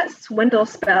it's at Swindle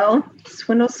Spell.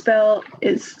 Swindle Spell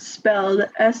is spelled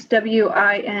SWINDEL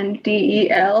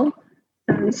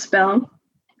and spell.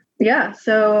 Yeah,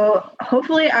 so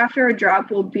hopefully after a drop,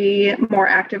 we'll be more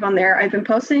active on there. I've been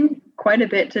posting quite a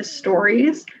bit to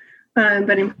stories,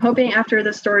 but I'm hoping after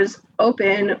the stores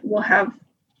open, we'll have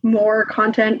more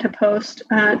content to post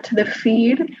to the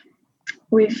feed.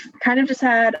 We've kind of just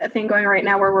had a thing going right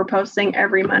now where we're posting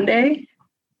every Monday.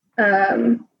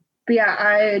 But yeah,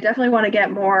 I definitely want to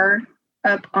get more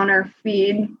up on our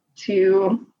feed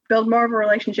to build more of a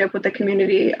relationship with the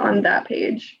community on that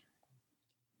page.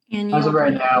 And as of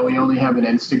right now, we only have an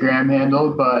Instagram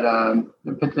handle,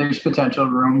 but there's potential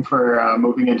room for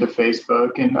moving into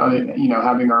Facebook and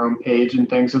having our own page and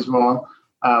things as well,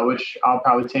 which I'll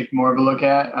probably take more of a look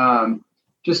at.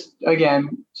 Just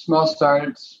again, small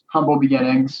starts, humble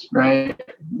beginnings, right?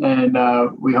 And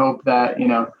we hope that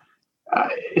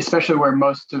especially where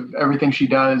most of everything she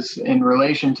does in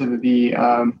relation to the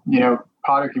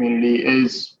Potter community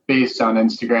is based on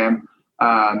Instagram.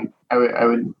 I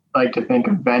would like to think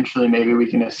eventually maybe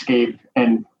we can escape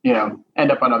and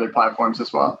end up on other platforms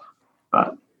as well.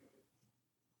 But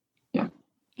yeah.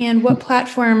 And what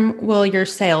platform will your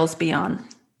sales be on?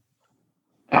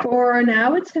 For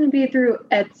now, it's going to be through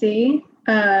Etsy.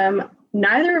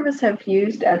 Neither of us have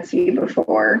used Etsy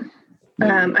before.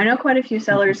 I know quite a few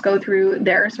sellers go through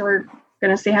there, so we're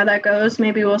going to see how that goes.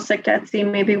 Maybe we'll stick to Etsy.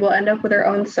 Maybe we'll end up with our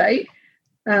own site.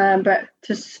 But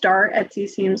to start, Etsy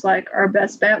seems like our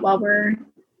best bet while we're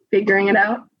figuring it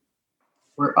out.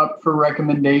 We're up for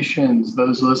recommendations,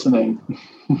 those listening.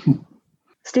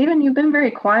 Steven, you've been very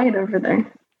quiet over there.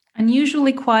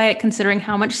 Unusually quiet considering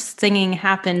how much singing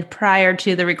happened prior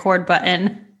to the record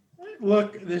button.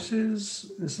 Look, this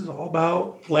is all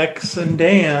about Lex and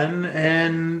Dan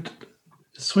and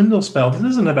Swindle Spell. This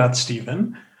isn't about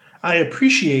Steven. I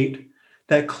appreciate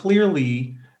that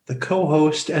clearly the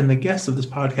co-host and the guest of this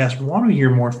podcast want to hear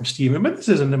more from Steven, but this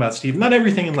isn't about Steven. Not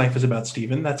everything in life is about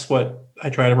Steven. That's what I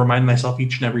try to remind myself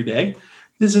each and every day.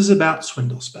 This is about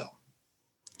Swindle Spell.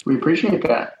 We appreciate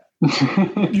that.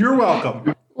 You're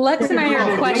welcome. Lex and I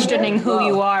are questioning who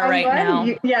you are right now.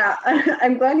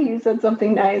 I'm glad you said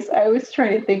something nice. I was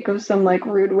trying to think of some like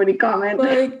rude, witty comment.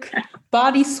 Like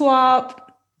body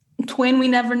swap, twin we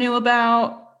never knew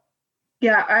about.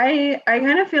 Yeah, I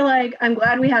kind of feel like I'm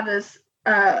glad we have this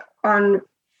on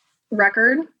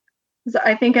record.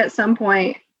 I think at some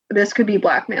point this could be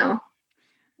blackmail.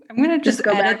 I'm going to just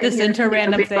edit this into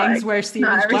random things where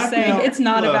Steven's just saying it's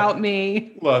not about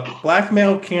me. Look,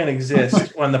 blackmail can't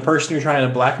exist when the person you're trying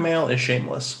to blackmail is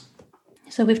shameless.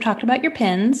 So we've talked about your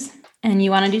pins and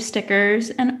you want to do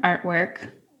stickers and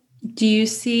artwork. Do you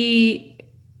see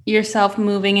yourself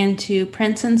moving into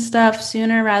prints and stuff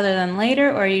sooner rather than later,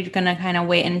 or are you going to kind of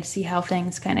wait and see how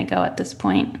things kind of go at this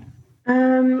point?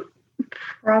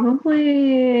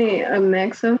 Probably a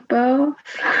mix of both,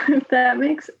 if that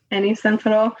makes any sense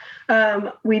at all.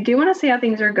 We do want to see how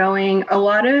things are going. A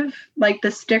lot of like the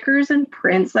stickers and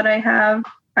prints that I have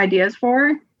ideas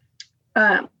for,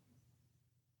 like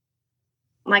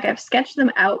I've sketched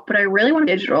them out, but I really want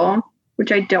digital,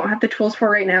 which I don't have the tools for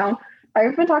right now.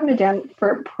 I've been talking to Dan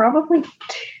for probably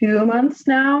 2 months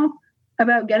now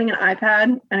about getting an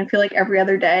iPad, and I feel like every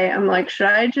other day I'm like, should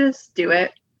I just do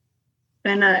it?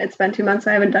 And it's been 2 months.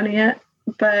 I haven't done it yet.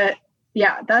 But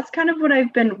yeah, that's kind of what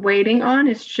I've been waiting on,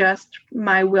 is just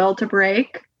my will to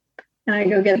break. And I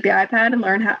go get the iPad and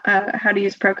learn how to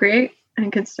use Procreate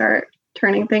and could start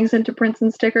turning things into prints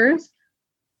and stickers.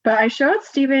 But I showed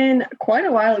Steven quite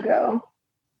a while ago.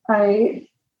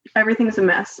 Everything's a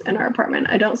mess in our apartment.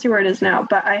 I don't see where it is now,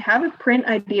 but I have a print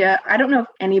idea. I don't know if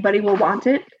anybody will want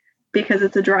it because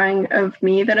it's a drawing of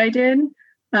me that I did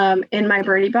in my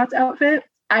Birdie Bots outfit.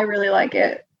 I really like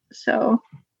it. So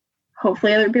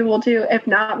hopefully other people will too. If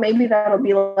not, maybe that'll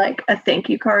be like a thank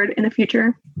you card in the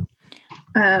future.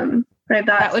 But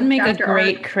that would make a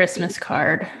great Christmas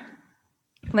card.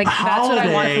 Like that's what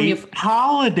I want from you.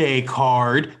 Holiday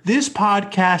card. This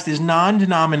podcast is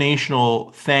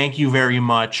non-denominational. Thank you very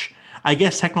much. I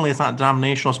guess technically it's not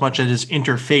denominational as much as it's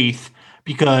interfaith,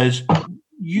 because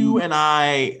you and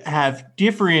I have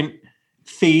different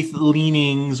faith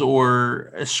leanings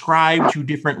or ascribe to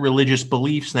different religious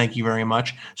beliefs. Thank you very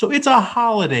much. So it's a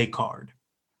holiday card.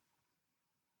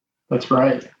 That's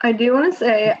right. I do want to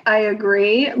say I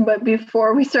agree, but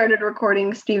before we started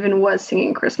recording, Steven was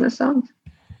singing Christmas songs.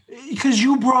 Because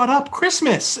you brought up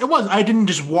Christmas. I didn't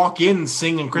just walk in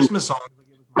singing Christmas songs.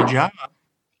 My job.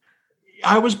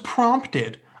 I was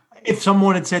prompted. If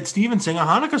someone had said, Steven, sing a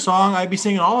Hanukkah song, I'd be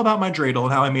singing all about my dreidel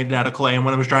and how I made it out of clay. And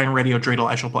when I was drawing radio dreidel,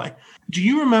 I shall play. Do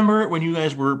you remember when you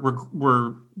guys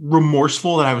were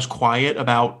remorseful that I was quiet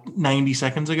about 90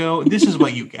 seconds ago? This is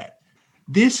what you get.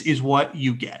 This is what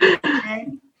you get. Okay?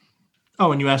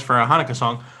 Oh, and you asked for a Hanukkah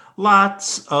song.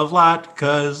 Lots of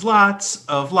latkes, lots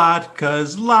of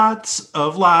latkes, lots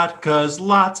of latkes,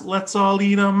 lots. Let's all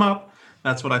eat them up.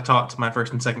 That's what I taught to my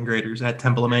first and second graders at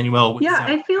Temple Emmanuel. Yeah,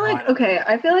 I feel like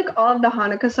all of the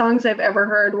Hanukkah songs I've ever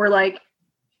heard were like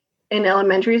in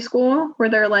elementary school, where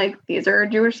they're like, these are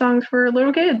Jewish songs for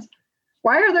little kids.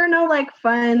 Why are there no like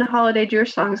fun holiday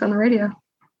Jewish songs on the radio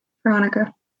for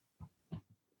Hanukkah?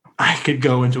 I could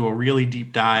go into a really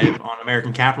deep dive on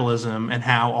American capitalism and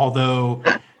how, although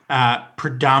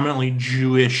predominantly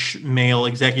Jewish male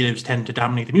executives tend to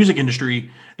dominate the music industry,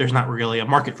 there's not really a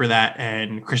market for that,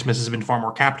 and Christmas has been far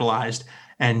more capitalized,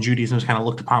 and Judaism is kind of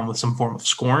looked upon with some form of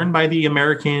scorn by the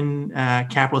American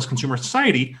capitalist consumer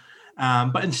society.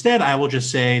 But instead, I will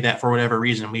just say that for whatever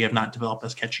reason, we have not developed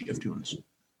as catchy of tunes.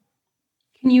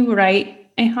 Can you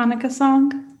write a Hanukkah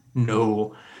song?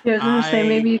 No. Yeah, I was going to say,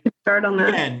 maybe you could start on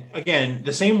that. Again,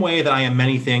 the same way that I am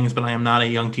many things, but I am not a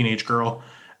young teenage girl.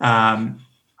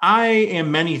 I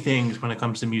am many things when it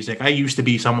comes to music. I used to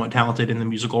be somewhat talented in the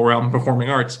musical realm, performing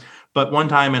arts. But one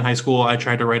time in high school, I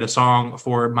tried to write a song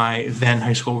for my then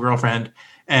high school girlfriend,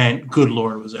 and good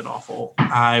Lord, was it awful.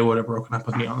 I would have broken up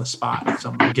with me on the spot if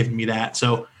someone had given me that.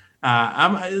 So,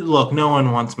 look, no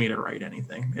one wants me to write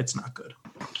anything. It's not good.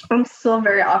 I'm still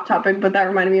very off topic, but that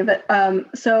reminded me of it.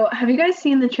 So have you guys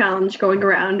seen the challenge going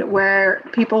around where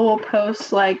people will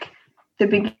post like the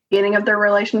beginning of their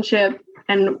relationship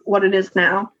and what it is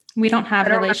now? We don't have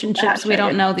relationships. We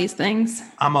don't know these things.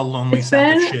 I'm a lonely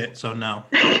sack of shit, so no.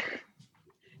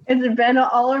 It's been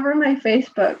all over my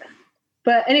Facebook.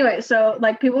 But anyway, so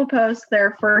like people post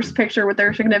their first picture with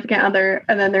their significant other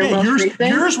and then their most recent.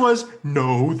 Yours was,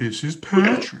 no, this is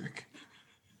Patrick.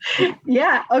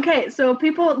 Yeah. Okay. So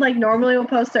people like normally will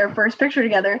post their first picture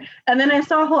together. And then I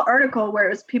saw a whole article where it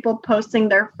was people posting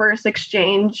their first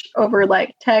exchange over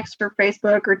like text or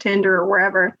Facebook or Tinder or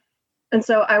wherever. And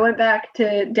so I went back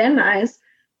to Dan and I's,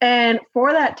 and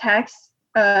for that text,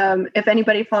 If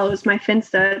anybody follows my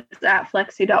Finsta, it's at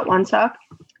flexi.onesock.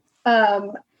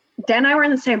 Dan and I were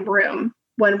in the same room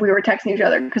when we were texting each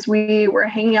other because we were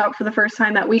hanging out for the first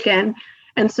time that weekend.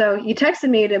 And so he texted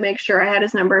me to make sure I had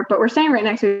his number, but we're standing right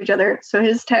next to each other. So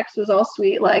his text was all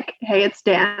sweet, like, hey, it's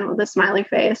Dan with a smiley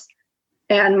face.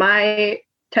 And my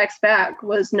text back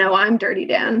was, no, I'm Dirty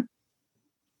Dan.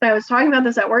 I was talking about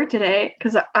this at work today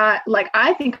because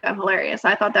I think I'm hilarious.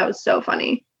 I thought that was so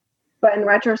funny. But in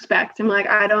retrospect, I'm like,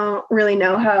 I don't really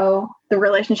know how the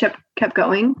relationship kept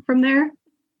going from there.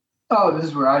 Oh, this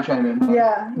is where I chime in.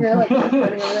 Yeah, you're like funny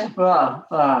over there. Well,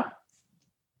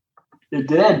 it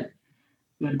did.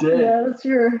 It did. Yeah, that's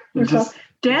your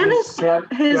Dan is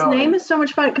his going. name is so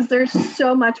much fun because there's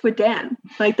so much with Dan.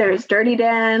 Like there's Dirty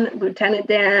Dan, Lieutenant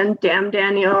Dan, Damn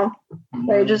Daniel.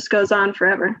 It just goes on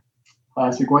forever.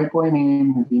 Classic white boy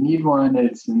name. If you need one,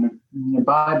 it's in the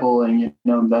Bible, and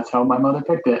that's how my mother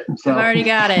picked it. So I've already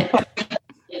got it.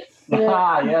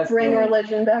 Yes. Bring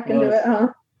religion back into it, huh?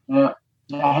 Yeah.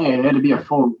 Yeah, hey, it had to be a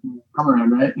full come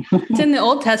around, right? It's in the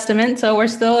Old Testament, so we're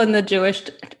still in the Jewish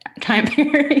time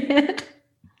period.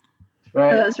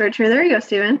 Right. Oh, that's very true. There you go,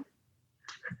 Steven.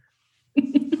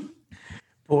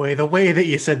 Boy, the way that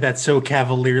you said that so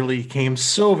cavalierly came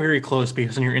so very close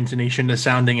based on your intonation to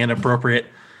sounding inappropriate.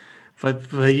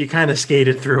 But you kind of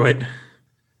skated through it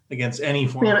against any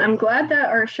form. Man, I'm glad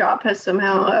that our shop has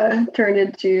somehow turned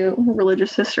into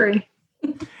religious history.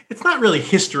 It's not really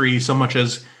history so much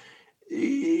as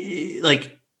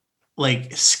like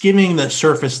skimming the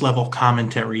surface level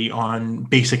commentary on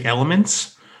basic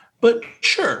elements. But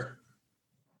sure.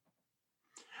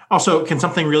 Also, can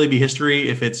something really be history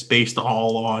if it's based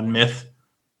all on myth?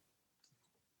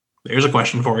 There's a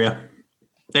question for you.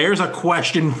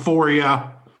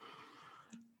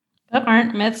 But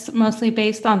aren't myths mostly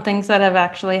based on things that have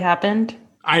actually happened?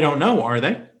 I don't know. Are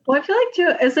they? Well, I feel like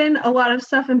too, isn't a lot of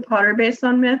stuff in Potter based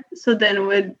on myth? So then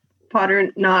would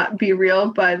Potter not be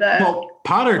real by that? Well,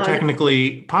 Potter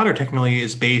technically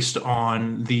is based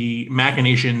on the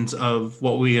machinations of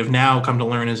what we have now come to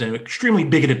learn as an extremely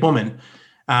bigoted woman,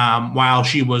 while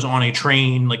she was on a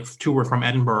train like to or from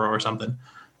Edinburgh or something.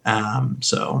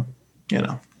 So.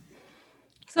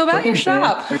 So about your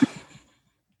shop.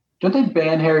 Don't they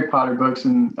ban Harry Potter books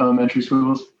in elementary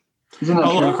schools? Isn't that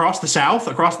true? Across the South,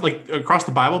 across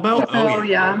the Bible Belt. Oh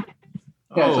yeah.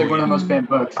 Yeah, it's like one of the most banned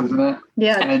books, isn't it?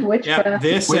 Yeah, And witchcraft.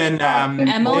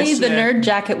 Emily the Nerd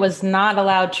Jacket was not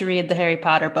allowed to read the Harry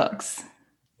Potter books.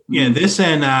 Yeah, this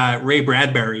and Ray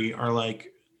Bradbury are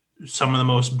like some of the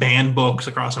most banned books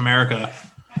across America.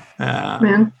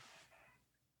 Man.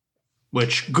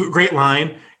 Which great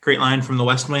line from The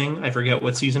West Wing. I forget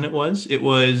what season it was. It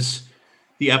was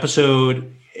the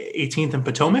episode 18th and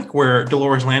Potomac, where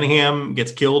Dolores Lanningham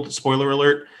gets killed. Spoiler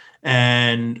alert.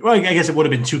 And well, I guess it would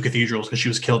have been Two Cathedrals because she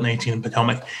was killed in 18th and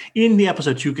Potomac. In the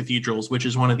episode Two Cathedrals, which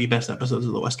is one of the best episodes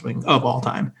of The West Wing of all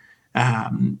time,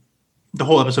 the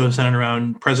whole episode is centered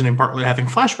around President Bartlett having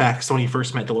flashbacks to when he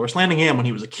first met Dolores Lanningham when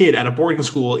he was a kid at a boarding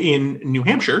school in New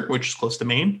Hampshire, which is close to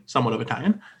Maine, somewhat of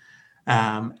Italian.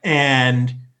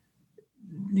 And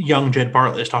young Jed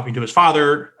Bartlett is talking to his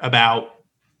father about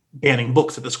banning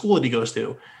books at the school that he goes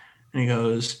to. And he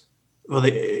goes, well,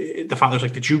 the father's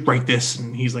like, did you write this?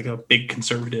 And he's like a big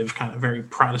conservative, kind of very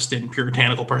Protestant,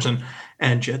 puritanical person.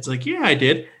 And Jed's like, yeah, I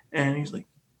did. And he's like,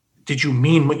 did you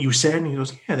mean what you said? And he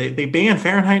goes, yeah, they banned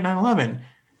Fahrenheit 9/11.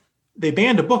 They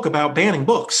banned a book about banning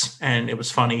books. And it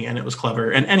was funny and it was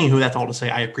clever. And anywho, that's all to say,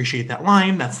 I appreciate that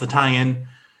line. That's the tie-in.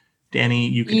 Danny,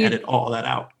 you can edit all that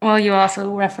out. Well, you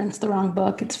also referenced the wrong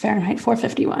book. It's Fahrenheit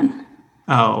 451.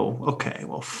 Oh, okay.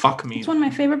 Well, fuck me. It's one of my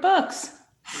favorite books.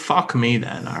 Fuck me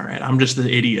then. All right. I'm just the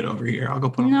idiot over here. I'll go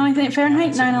put No, I think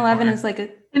Fahrenheit 9/11 is like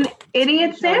an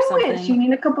idiot sandwich. You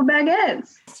need a couple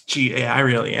baguettes. Gee, yeah, I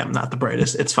really am not the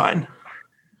brightest. It's fine.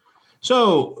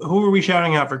 So, who are we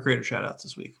shouting out for creator shout-outs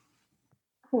this week?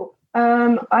 Cool.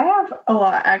 I have a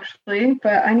lot, actually,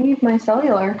 but I need my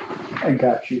cellular. I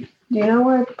got you. Do you know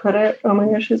where I put it? Oh my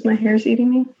gosh, my hair's eating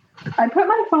me. I put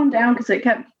my phone down because it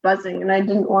kept buzzing and I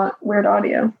didn't want weird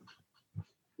audio.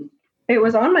 It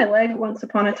was on my leg once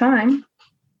upon a time.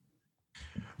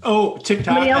 Oh,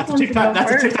 TikTok. That's a TikTok.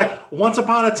 That's a TikTok. Once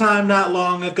upon a time, not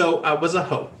long ago, I was a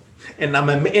hoe. And I'm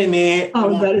a minute.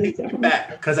 Oh, that is back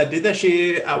because I did that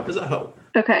shit. I was a hoe.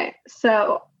 Okay,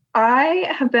 so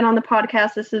I have been on the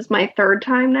podcast. This is my third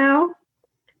time now.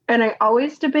 And I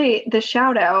always debate the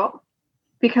shout out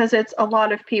because it's a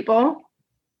lot of people.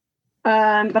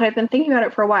 But I've been thinking about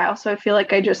it for a while, so I feel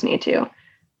like I just need to.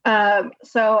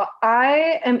 So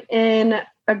I am in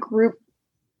a group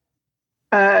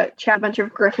chat, a bunch of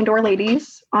Gryffindor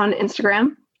ladies on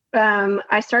Instagram.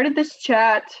 I started this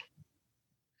chat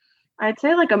I'd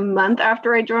say like a month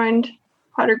after I joined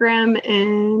Pottergram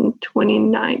in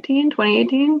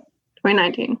 2019.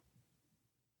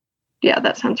 Yeah,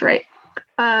 that sounds right.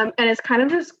 And it's kind of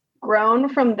just grown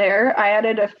from there. I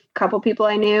added a couple people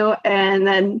I knew, and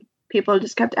then people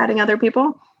just kept adding other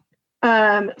people.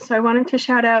 So I wanted to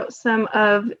shout out some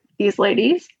of these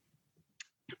ladies.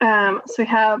 So we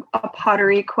have A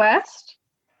Pottery Quest,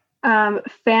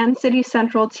 Fan City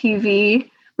Central TV,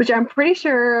 which I'm pretty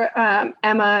sure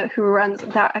Emma, who runs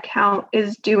that account,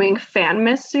 is doing Fan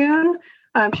Miss soon.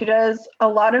 She does a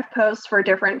lot of posts for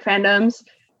different fandoms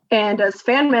and does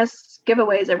Fan Miss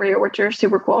giveaways every year, which are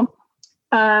super cool.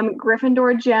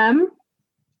 Gryffindor Gem,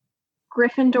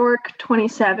 Gryffindor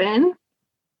 27,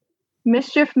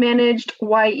 Mischief Managed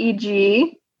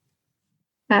YEG,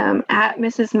 at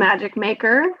Mrs. Magic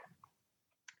Maker,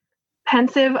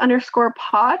 Pensive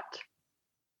 _pot,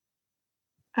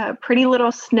 Pretty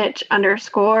Little Snitch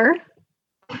 _,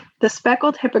 The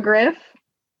Speckled Hippogriff,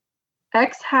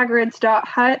 X Hagrid's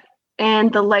Hut,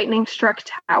 and The Lightning Struck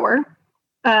Tower.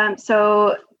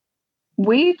 So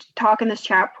we talk in this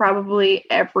chat probably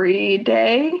every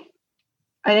day.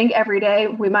 I think every day.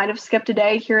 We might have skipped a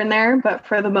day here and there, but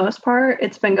for the most part,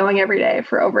 it's been going every day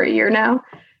for over a year now.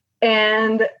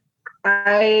 And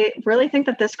I really think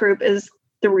that this group is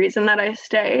the reason that I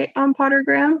stay on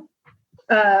Pottergram.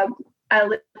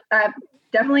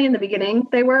 Definitely in the beginning,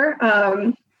 they were.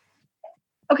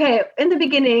 Okay, in the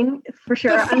beginning, for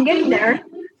sure. I'm getting there.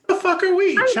 The fuck are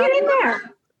we? I'm getting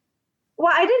there.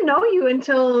 Well, I didn't know you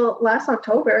until last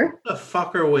October. The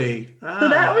fuck are we? So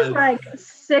that was like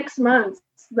 6 months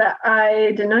that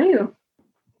I didn't know you.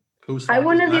 I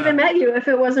wouldn't have even met you if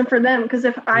it wasn't for them. Because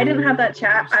if I didn't have that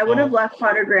chat, I would have left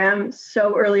Pottergram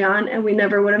so early on and we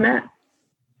never would have met.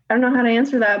 I don't know how to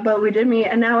answer that, but we did meet.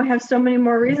 And now I have so many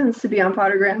more reasons to be on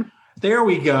Pottergram. There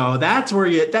we go. That's where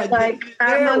you...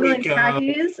 I'm muggling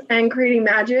khakis and creating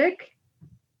magic.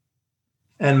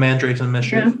 And Mandrakes and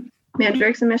Mischief. Yeah.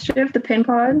 Mandrakes and Mischief, the pin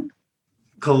pod.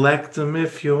 Collect them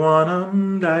if you want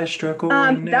them. Die struck or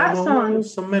that song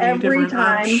so many every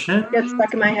time options. gets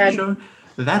stuck in my head.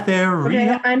 That there.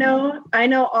 Okay, I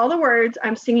know all the words.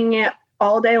 I'm singing it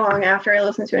all day long after I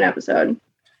listen to an episode.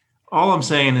 All I'm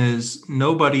saying is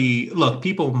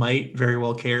people might very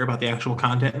well care about the actual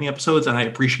content in the episodes, and I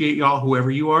appreciate y'all,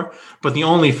 whoever you are. But the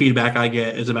only feedback I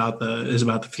get is about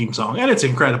the theme song, and it's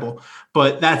incredible.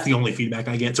 But that's the only feedback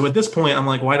I get. So at this point, I'm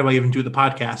like, why do I even do the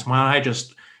podcast? Why don't I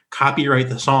just copyright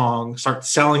the song, start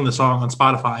selling the song on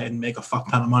Spotify, and make a fuck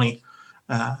ton of money?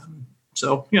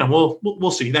 So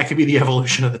we'll see. That could be the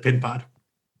evolution of the Pin Pod.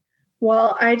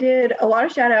 Well, I did a lot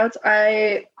of shout outs.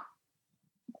 I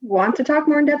want to talk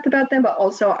more in depth about them, but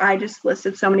also I just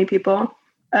listed so many people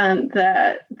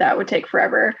that would take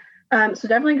forever. So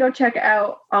definitely go check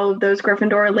out all of those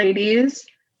Gryffindor ladies.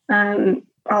 A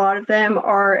lot of them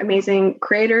are amazing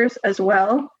creators as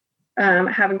well,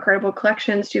 have incredible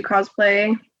collections, do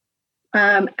cosplay.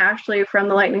 Ashley from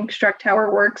the Lightning Struck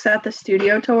Tower works at the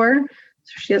studio tour,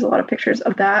 so she has a lot of pictures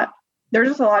of that. There's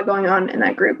just a lot going on in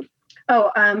that group.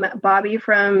 Bobby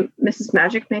from Mrs.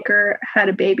 Magic Maker had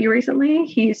a baby recently.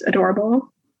 He's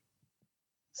adorable.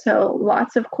 So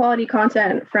lots of quality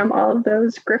content from all of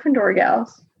those Gryffindor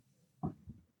gals.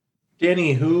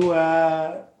 Danny, who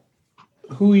are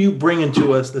you bringing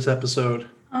to us this episode?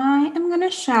 I am going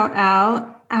to shout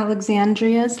out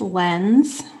Alexandria's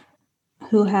Lens,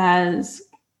 who has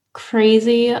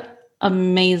crazy,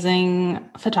 amazing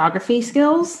photography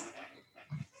skills.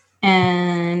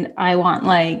 And I want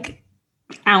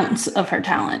ounce of her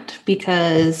talent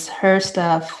because her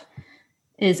stuff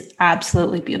is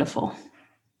absolutely beautiful.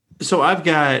 So I've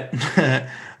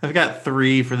got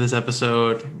three for this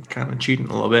episode. I'm kind of cheating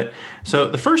a little bit. So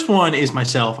the first one is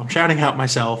myself. I'm shouting out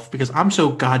myself because I'm so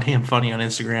goddamn funny on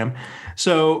Instagram.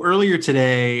 So earlier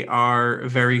today, our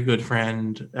very good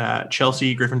friend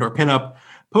Chelsea Gryffindor Pinup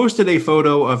posted a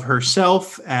photo of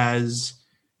herself as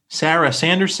Sarah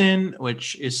Sanderson,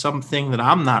 which is something that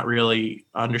I'm not really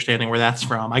understanding where that's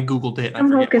from. I Googled it.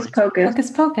 From Hocus Pocus. Hocus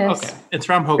Pocus. Okay, it's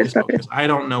from Hocus Pocus. I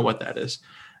don't know what that is.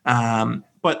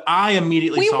 But I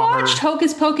immediately saw her. We watched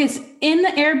Hocus Pocus in the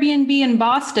Airbnb in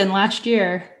Boston last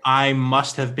year. I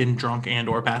must have been drunk and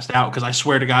or passed out because I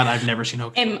swear to God, I've never seen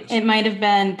Hocus Pocus. It might have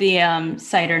been the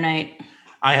cider night.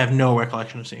 I have no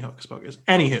recollection of seeing Hocus Pocus.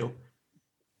 Anywho.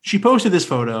 She posted this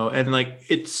photo and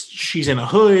she's in a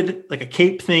hood, like a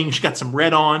cape thing. She got some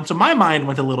red on. So my mind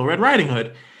went to Little Red Riding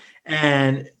Hood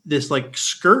and this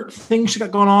skirt thing she got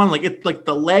going on.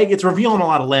 The leg, it's revealing a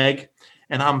lot of leg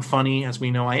and I'm funny as we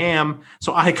know I am.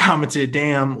 So I commented,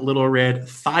 damn Little Red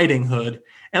Thiding Hood.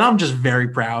 And I'm just very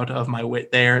proud of my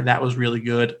wit there. That was really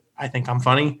good. I think I'm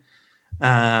funny.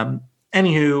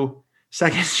 Anywho,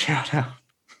 second shout out.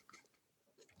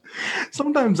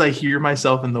 Sometimes I hear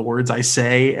myself in the words I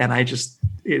say, and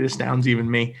it astounds even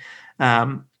me.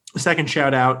 Second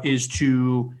shout out is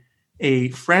to a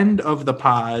friend of the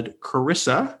pod,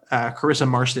 Carissa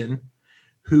Marston,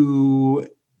 who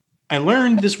I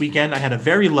learned this weekend. I had a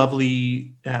very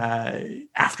lovely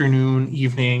afternoon,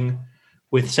 evening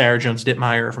with Sarah Jones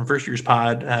Dittmeyer from First Year's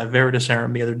Pod,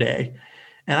 Veritaserum, the other day.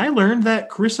 And I learned that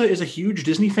Carissa is a huge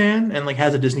Disney fan and like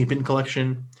has a Disney pin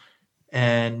collection.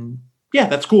 And yeah,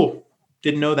 that's cool.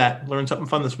 Didn't know that. Learned something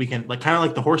fun this weekend. Like kind of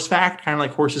like the horse fact, kind of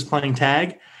like horses playing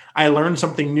tag. I learned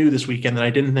something new this weekend that I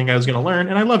didn't think I was going to learn,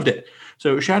 and I loved it.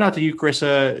 So shout out to you,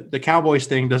 Carissa. The Cowboys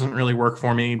thing doesn't really work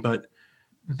for me, but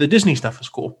the Disney stuff is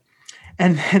cool.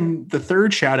 And then the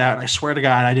third shout out, and I swear to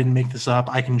God, I didn't make this up.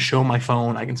 I can show my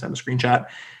phone. I can send a screenshot.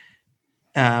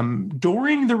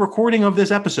 During the recording of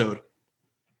this episode,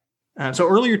 so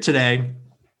earlier today,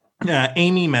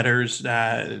 Amy Metters,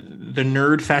 the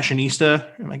Nerd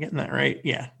Fashionista. Am I getting that right?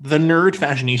 Yeah. The Nerd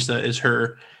Fashionista is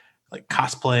her like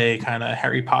cosplay kind of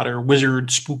Harry Potter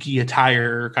wizard spooky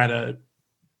attire kind of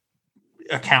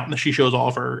account that she shows all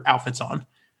of her outfits on.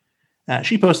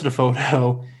 She posted a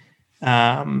photo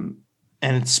and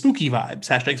it's spooky vibes,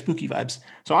 hashtag spooky vibes.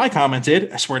 So I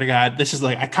commented, I swear to God,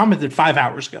 I commented 5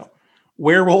 hours ago,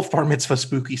 werewolf bar mitzvah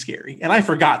spooky scary. And I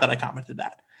forgot that I commented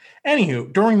that.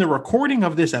 Anywho, during the recording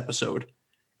of this episode,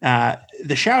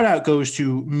 the shout out goes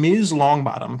to Ms.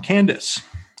 Longbottom, Candace,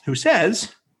 who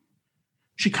says,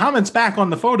 she comments back on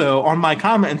the photo on my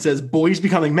comment and says, boys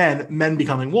becoming men, men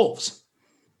becoming wolves.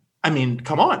 I mean,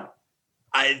 come on.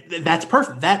 That's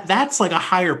perfect. That's like a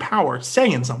higher power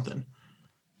saying something.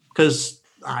 Because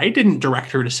I didn't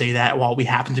direct her to say that while we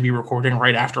happened to be recording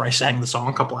right after I sang the song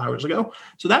a couple hours ago.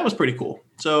 So that was pretty cool.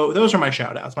 So those are my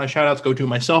shout outs. My shout outs go to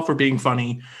myself for being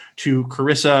funny, to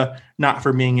Carissa, not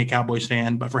for being a Cowboys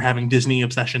fan, but for having Disney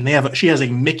obsession. She has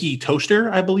a Mickey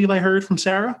toaster, I believe I heard from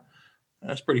Sarah.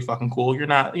 That's pretty fucking cool. You're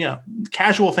not,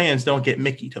 casual fans don't get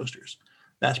Mickey toasters.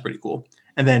 That's pretty cool.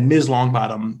 And then Ms.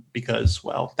 Longbottom, because,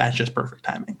 well, that's just perfect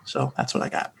timing. So that's what I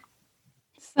got.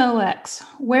 So, Lex,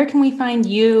 where can we find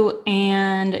you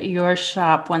and your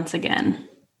shop once again?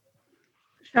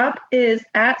 Shop is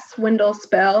at Swindle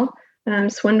Spell.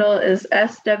 Swindle is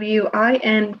SWINDEL.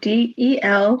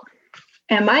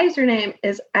 And my username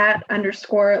is at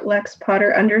 _Lex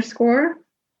Potter _.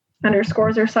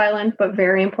 Underscores are silent, but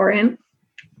very important.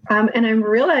 And I'm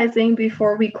realizing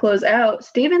before we close out,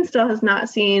 Steven still has not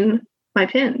seen my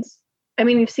pins. I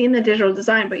mean, you've seen the digital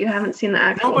design, but you haven't seen the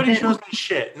actual Nobody pin. shows me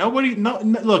shit.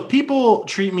 Look, people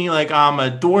treat me like I'm a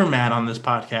doormat on this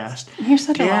podcast. You're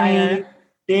such a liar.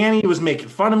 Danny was making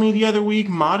fun of me the other week.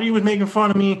 Marty was making fun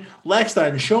of me. Lex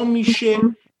didn't show me shit.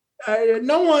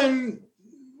 No one...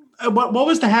 What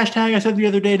was the hashtag I said the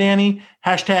other day, Danny?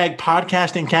 Hashtag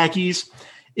podcasting khakis.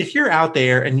 If you're out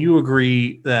there and you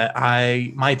agree that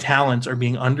my talents are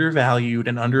being undervalued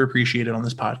and underappreciated on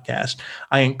this podcast,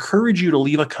 I encourage you to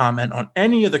leave a comment on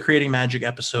any of the Creating Magic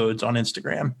episodes on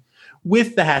Instagram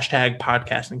with the hashtag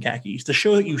podcasting khakis to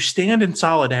show that you stand in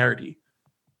solidarity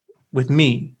with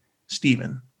me,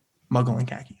 Steven, Muggle and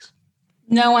Khakis.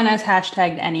 No one has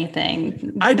hashtagged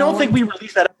anything. I don't think we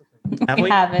released that episode. Have we?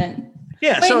 Haven't.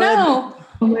 Yeah. Wait, no.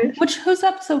 Whose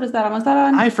episode is that on? Was that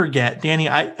on? I forget, Danny.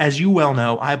 As you well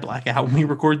know, I black out when we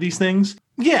record these things.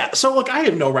 Yeah. So look, I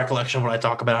have no recollection of what I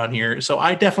talk about on here. So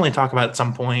I definitely talk about at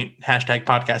some point hashtag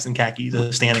podcast and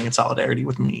khakis, standing in solidarity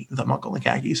with me, the Muggle and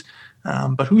Khakis.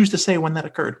 But who's to say when that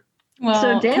occurred? Well,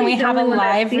 so can we have a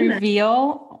live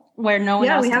reveal where no one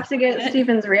else? Yeah, we have to get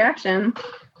Steven's reaction.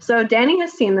 So Danny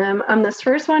has seen them. This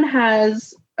first one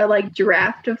has a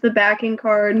draft of the backing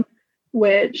card,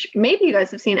 which maybe you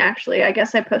guys have seen, actually. I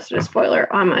guess I posted a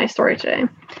spoiler on my story today.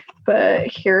 But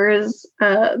here is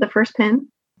the first pin.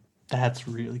 That's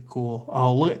really cool.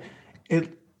 Oh, look.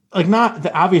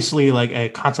 Obviously, a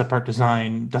concept art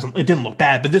design didn't look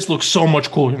bad, but this looks so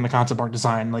much cooler than the concept art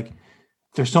design.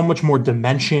 There's so much more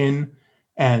dimension,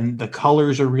 and the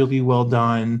colors are really well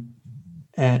done.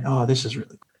 And, this is really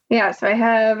cool. Yeah, so I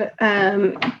have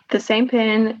the same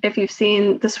pin, if you've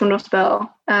seen the Swindle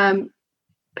Spell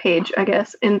page, I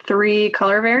guess, in 3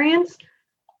 color variants.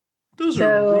 Those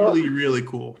are really, really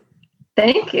cool.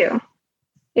 Thank you.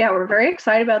 Yeah, we're very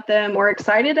excited about them. We're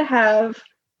excited to have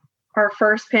our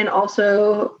first pin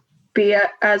also be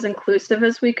as inclusive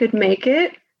as we could make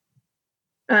it,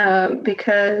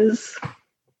 because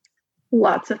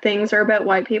lots of things are about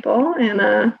white people,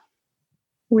 and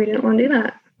we didn't want to do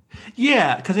that.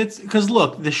 Yeah, because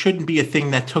look, this shouldn't be a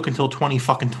thing that took until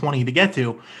 2020 to get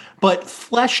to, but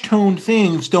flesh-toned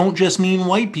things don't just mean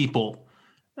white people.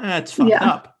 That's fucked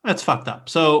up. That's fucked up.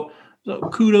 So So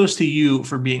kudos to you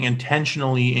for being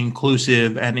intentionally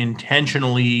inclusive and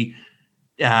intentionally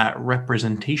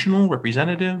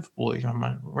representative. Boy,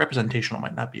 representational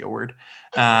might not be a word.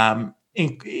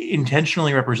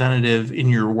 Intentionally representative in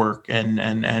your work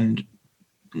and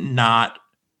not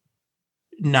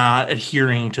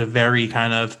adhering to very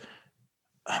kind of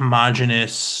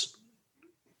homogenous,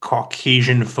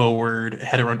 Caucasian forward,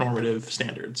 heteronormative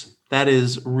standards. That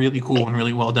is really cool and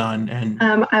really well done. And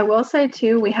I will say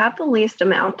too, we have the least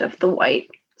amount of the white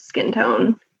skin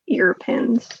tone ear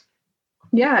pins.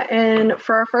 Yeah, and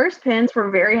for our first pins, we're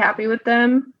very happy with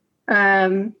them.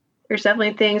 There's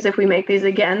definitely things if we make these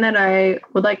again that I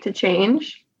would like to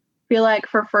change. Feel like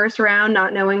for first round,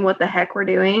 not knowing what the heck we're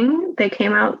doing, they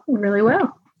came out really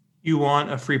well. You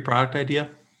want a free product idea?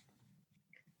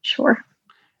 Sure.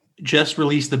 Just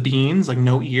release the beans, like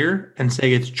no ear, and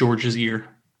say it's George's ear.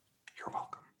 You're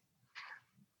welcome.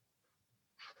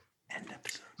 End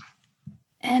episode.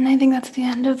 And I think that's the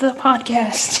end of the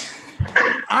podcast.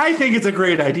 I think it's a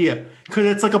great idea because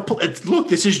it's like look,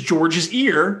 this is George's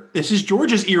ear. This is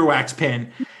George's earwax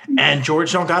pin, and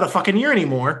George don't got a fucking ear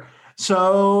anymore,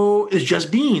 so it's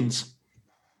just beans.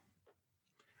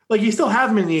 Like you still have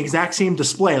them in the exact same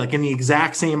display, like in the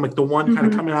exact same, like the one kind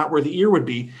of coming out where the ear would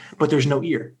be, but there's no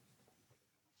ear.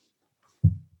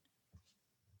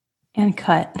 And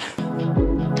cut. Now,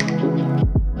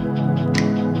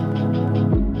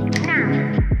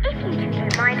 if you two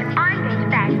don't mind, I'm going to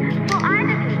bed before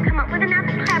either of you come up with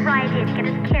another clever idea to get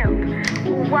us killed,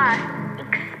 or worse,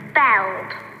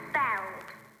 expelled.